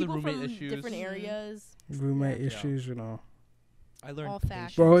gotta Like have the people roommate from issues. different Mhm. areas. Roommate Yeah. issues, you know. I learned All patience.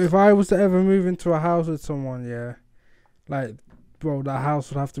 facts. Bro, if I was to ever move into a house with someone, yeah, like, bro, that house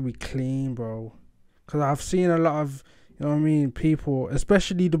would have to be clean, bro. Because I've seen a lot of, you know what I mean, people,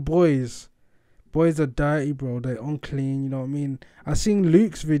 especially the boys. Boys are dirty, bro. They're unclean, you know what I mean. I seen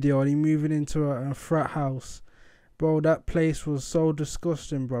Luke's video and he moving into a frat house. Bro, that place was so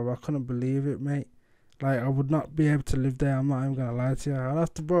disgusting, bro. I couldn't believe it, mate. Like, I would not be able to live there. I'm not even going to lie to you. I'd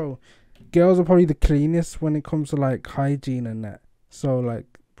have to, bro. Girls are probably the cleanest when it comes to, like, hygiene and that. So, like,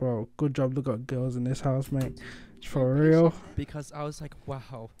 bro, good job they got girls in this house, mate. For real. Because I was like,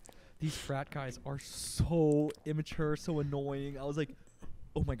 wow, these frat guys are so immature, so annoying. I was like,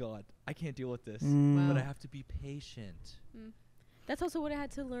 oh my god, I can't deal with this. Mm. But I Wow. have to be patient. That's also what I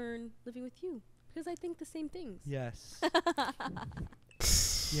had to learn living with you because I think the same things. Yes.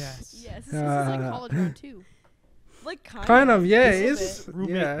 yes. Yes. This is like Ah. college round 2. Like Kind of, yeah, it This is.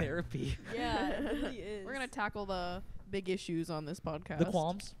 Roommate Yeah. therapy. Yeah, it really is. We're gonna tackle the big issues on this podcast. The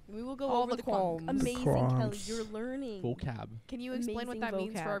qualms. We will go all over the the qualms. Amazing, Kelly. qualms. You're learning. Vocab. Can you explain what Amazing that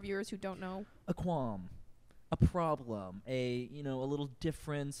means for our vocab. viewers who don't know? A qualm. A problem. A little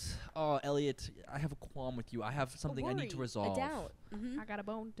difference. Oh, Elliot, I have a qualm with you. I have something I need to worry, resolve. A doubt. Mm-hmm. I got a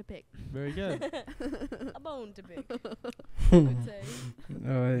bone to pick. Very good. A bone to pick. I would say.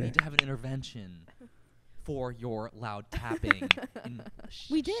 Oh, I yeah. need to have an intervention for your loud tapping and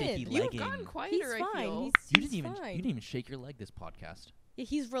We did. shaky You've legging. You've gotten He's quieter, I fine. feel. He's You didn't even fine. you didn't even shake your leg this podcast. Yeah,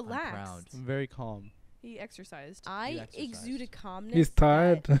 he's proud. relaxed. I'm very calm. He exercised. I exercised. exude a calmness. He's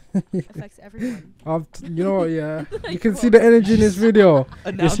tired. that affects everyone. You know what? Yeah, you can see the energy in this video.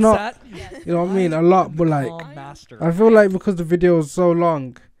 Announce not- that. Yes. You know what I mean? A lot, but like, Calm master. I feel like because the video is so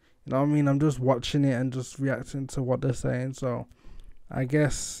long, you know what I mean? I'm just watching it and just reacting to what they're saying. So I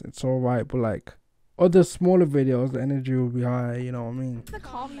guess it's alright, but like other smaller videos, the energy will be high, you know what I mean? It's the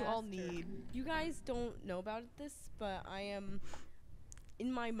calm you all Master. need. You guys don't know about this, but I am,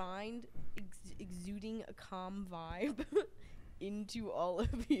 in my mind, exuding a calm vibe into all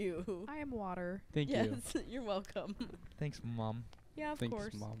of you. I am water. Thank yes, you. you're welcome. Thanks, Mom. Yeah, of Thanks,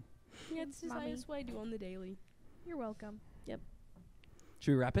 course. Mom. Yeah, it's just Mommy. that's what I do on the daily. You're welcome.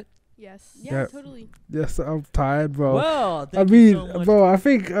 Should we wrap it? Yes. Yeah, Yeah. totally. Yes, I'm tired, bro. Well, I thank mean, you so much. bro, I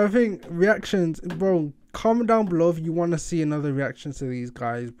think reactions, bro. Comment down below if you want to see another reaction to these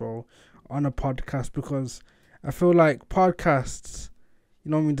guys, bro, on a podcast, because I feel like podcasts,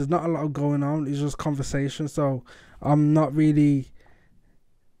 you know what I mean, there's not a lot going on. It's just conversation. So I'm not really,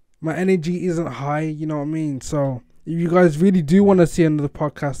 my energy isn't high, you know what I mean? So if you guys really do want to see another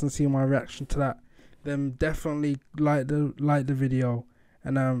podcast and see my reaction to that, then definitely like the video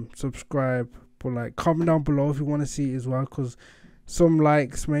and subscribe. But like, comment down below if you want to see it as well, because some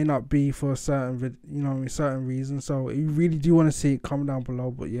likes may not be for a certain certain reason. So if you really do want to see it, comment down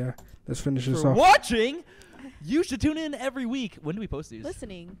below. But yeah, let's finish this For off. watching, you should tune in every week. When do we post these?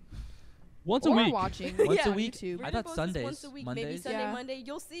 Listening. Once or a week. watching. Once Yeah, a week. YouTube. We're I gonna thought post this once Sundays, a week, maybe Mondays. Sunday, Yeah. Monday.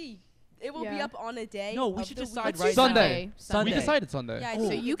 You'll see. It will be Yeah. up on a day. No, we of should the decide week. right Sunday. now. Sunday. We decided Sunday. Yeah, I So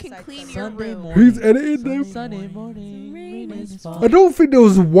think you we can decide clean Sunday. your Sunday room. morning. Who's editing them? Sunday morning. Rain is I falling. don't think there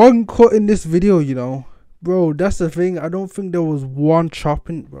was one cut in this video, you know. Bro, that's the thing. I don't think there was one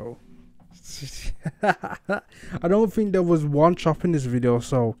chopping, bro. I don't think there was one chop in this video,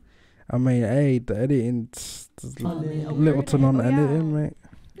 so I mean, hey, the editing, there's little to none Oh, yeah. editing, mate.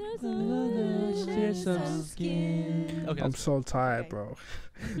 Okay, I'm so tired, Okay. bro.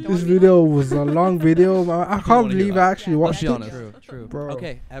 Don't This be video was a long video, man. I wanna can't hear believe that. I actually Yeah, watched be it. honest. true, true. Bro.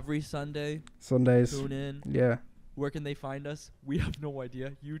 Okay, every Sunday, Sundays. tune in. Yeah. Where can they find us? We have no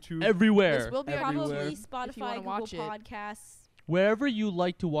idea. YouTube. Everywhere. This will be on Everywhere. Probably YouTube if you Spotify, wanna Google watch it. Podcasts. Wherever you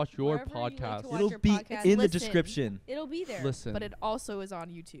like to watch your Wherever you like to podcast. watch It'll your be podcast. in the Listen. description. It'll be there. Listen. But it also is on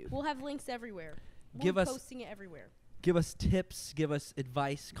YouTube. We'll have links everywhere. We'll Give be us- posting it everywhere. Give us tips. Give us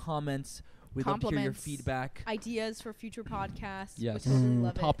advice, comments. We'd love to hear your Compliments. feedback. Ideas for future podcasts. Yes. We totally Mm.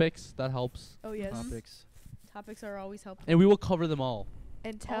 love it. Topics, that helps. Oh yes. Topics. Topics are always helpful. And we will cover them all.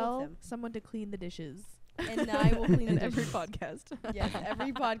 And All of tell them. someone to clean the dishes. And I will clean in the every dishes. podcast. Yes,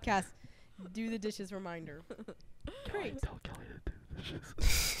 every podcast. Do the dishes reminder. Great.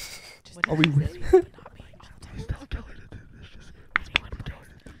 Are we?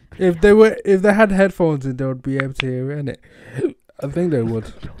 If they had headphones in, they would be able to hear it, innit? I think they would.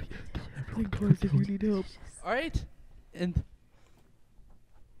 All right. And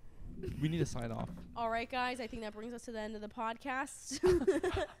we need to sign off. All right, guys. I think that brings us to the end of the podcast.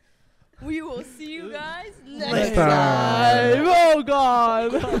 We will see you guys next Next time. time. Oh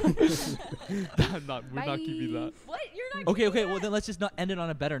God. We're not keeping that. What? You're not. Okay, keeping okay. Well, that? then let's just not end it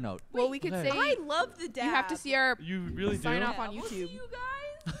on a better note. Well, we could Okay. say I love the dab. you have to see our You really Sign do. off on We'll YouTube. see you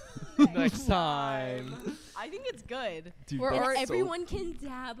guys Next time. I think it's good. Dude, We're that's And already- so- everyone can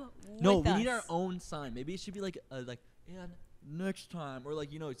dab. No, with we need us. our own sign. Maybe it should be like and next time, or like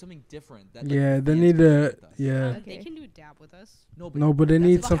something different. That, Yeah, like, they fans need can do a with us. yeah. They Okay. can do dab with us. No, No, but they that's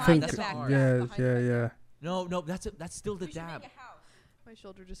need behind something. the That's back. back. Yeah, Behind the yeah, back. yeah. No, that's still the We should dab. make a house. My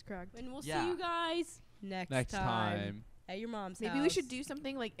shoulder just cracked. And we'll Yeah. see you guys next Next time. at your mom's Maybe house. we should do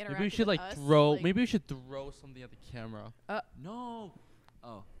something like interactive. Maybe we should with like us, throw. like- Maybe we should throw something at the camera. No.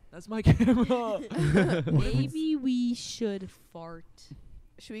 Oh, that's my camera. Maybe we should fart.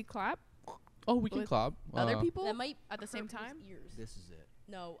 Should we clap? Oh, we can With clap. Other people That might at the same hurt his time? Ears. This is it.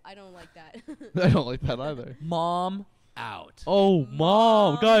 No, I don't like that. I don't like that either. Mom out. Oh,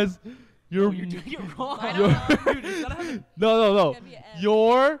 mom, guys, you're You're doing it wrong. I don't know. Dude, you gotta have it. no. Gotta be an M.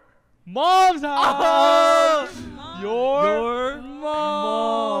 Your mom's house. Mom. Your mom.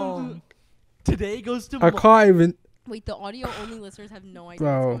 Mom. Today goes to I Mom. can't even. Wait, the audio only listeners have no idea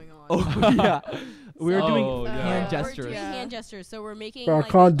Bro. what's going on. Oh yeah. We were Oh, doing yeah. hand We're We're gestures. doing Yeah. hand gestures, so we're making. Bro, I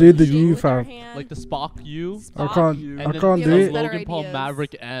like, can't a do the shape U, with our fam. hand. Like the Spock U. I Spock. can't. You. I And then can't give do us it. better Logan Paul ideas.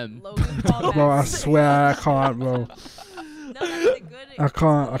 Maverick M. Logan Paul Bro, I Maverick. swear I can't, bro. No, that's a good I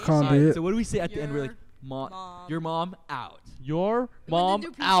can't explanation. do it. So what do we say at the end? We're like, Mom. your mom out. Your And then mom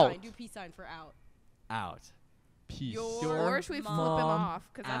do peace out. Sign. Do peace sign for out. Out. Peace. Your Or should we flip him mom off?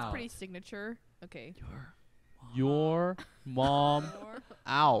 Because that's out. pretty signature. Okay. Your mom Your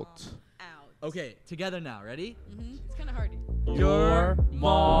out. out. Okay, together now. Ready? It's kind of hard. Your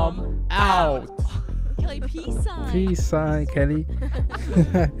mom out. Kelly, peace sign. Peace sign, Kelly.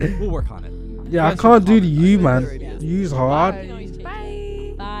 We'll work on it. Yeah, I Guys should can't do the comment. you, I man. like their ideas. You's hard. Bye. You can always change Bye.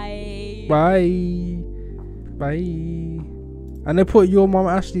 it. Bye. Bye. Bye. And they put your mom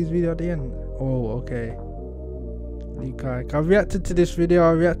Ashley's video at the end. Oh, okay. Okay. I reacted to this video.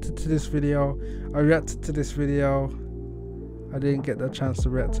 I reacted to this video. I reacted to this video. I didn't get the chance to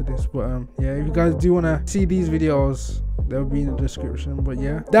react to this, but yeah, if you guys do want to see these videos, they'll be in the description. But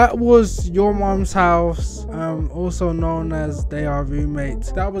yeah, that was Your Mom's House, also known as They Are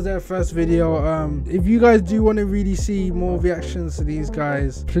Roommates. That was their first video. If you guys do want to really see more reactions to these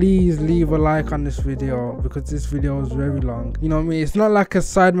guys, please leave a like on this video, because this video is very long. You know what I mean? It's not like a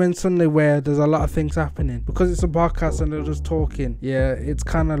Sidemen Sunday where there's a lot of things happening, because it's a podcast and they're just talking. Yeah, it's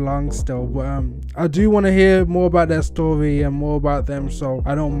kind of long still, but I do want to hear more about their story and more about them, so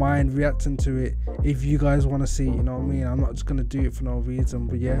I don't mind reacting to it if you guys want to see, you know what I mean? I'm not just gonna do it for no reason.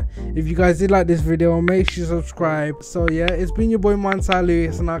 But yeah, if you guys did like this video, make sure you subscribe. So yeah, it's been your boy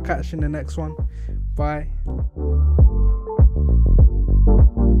Montell, and I'll catch you in the next one. Bye.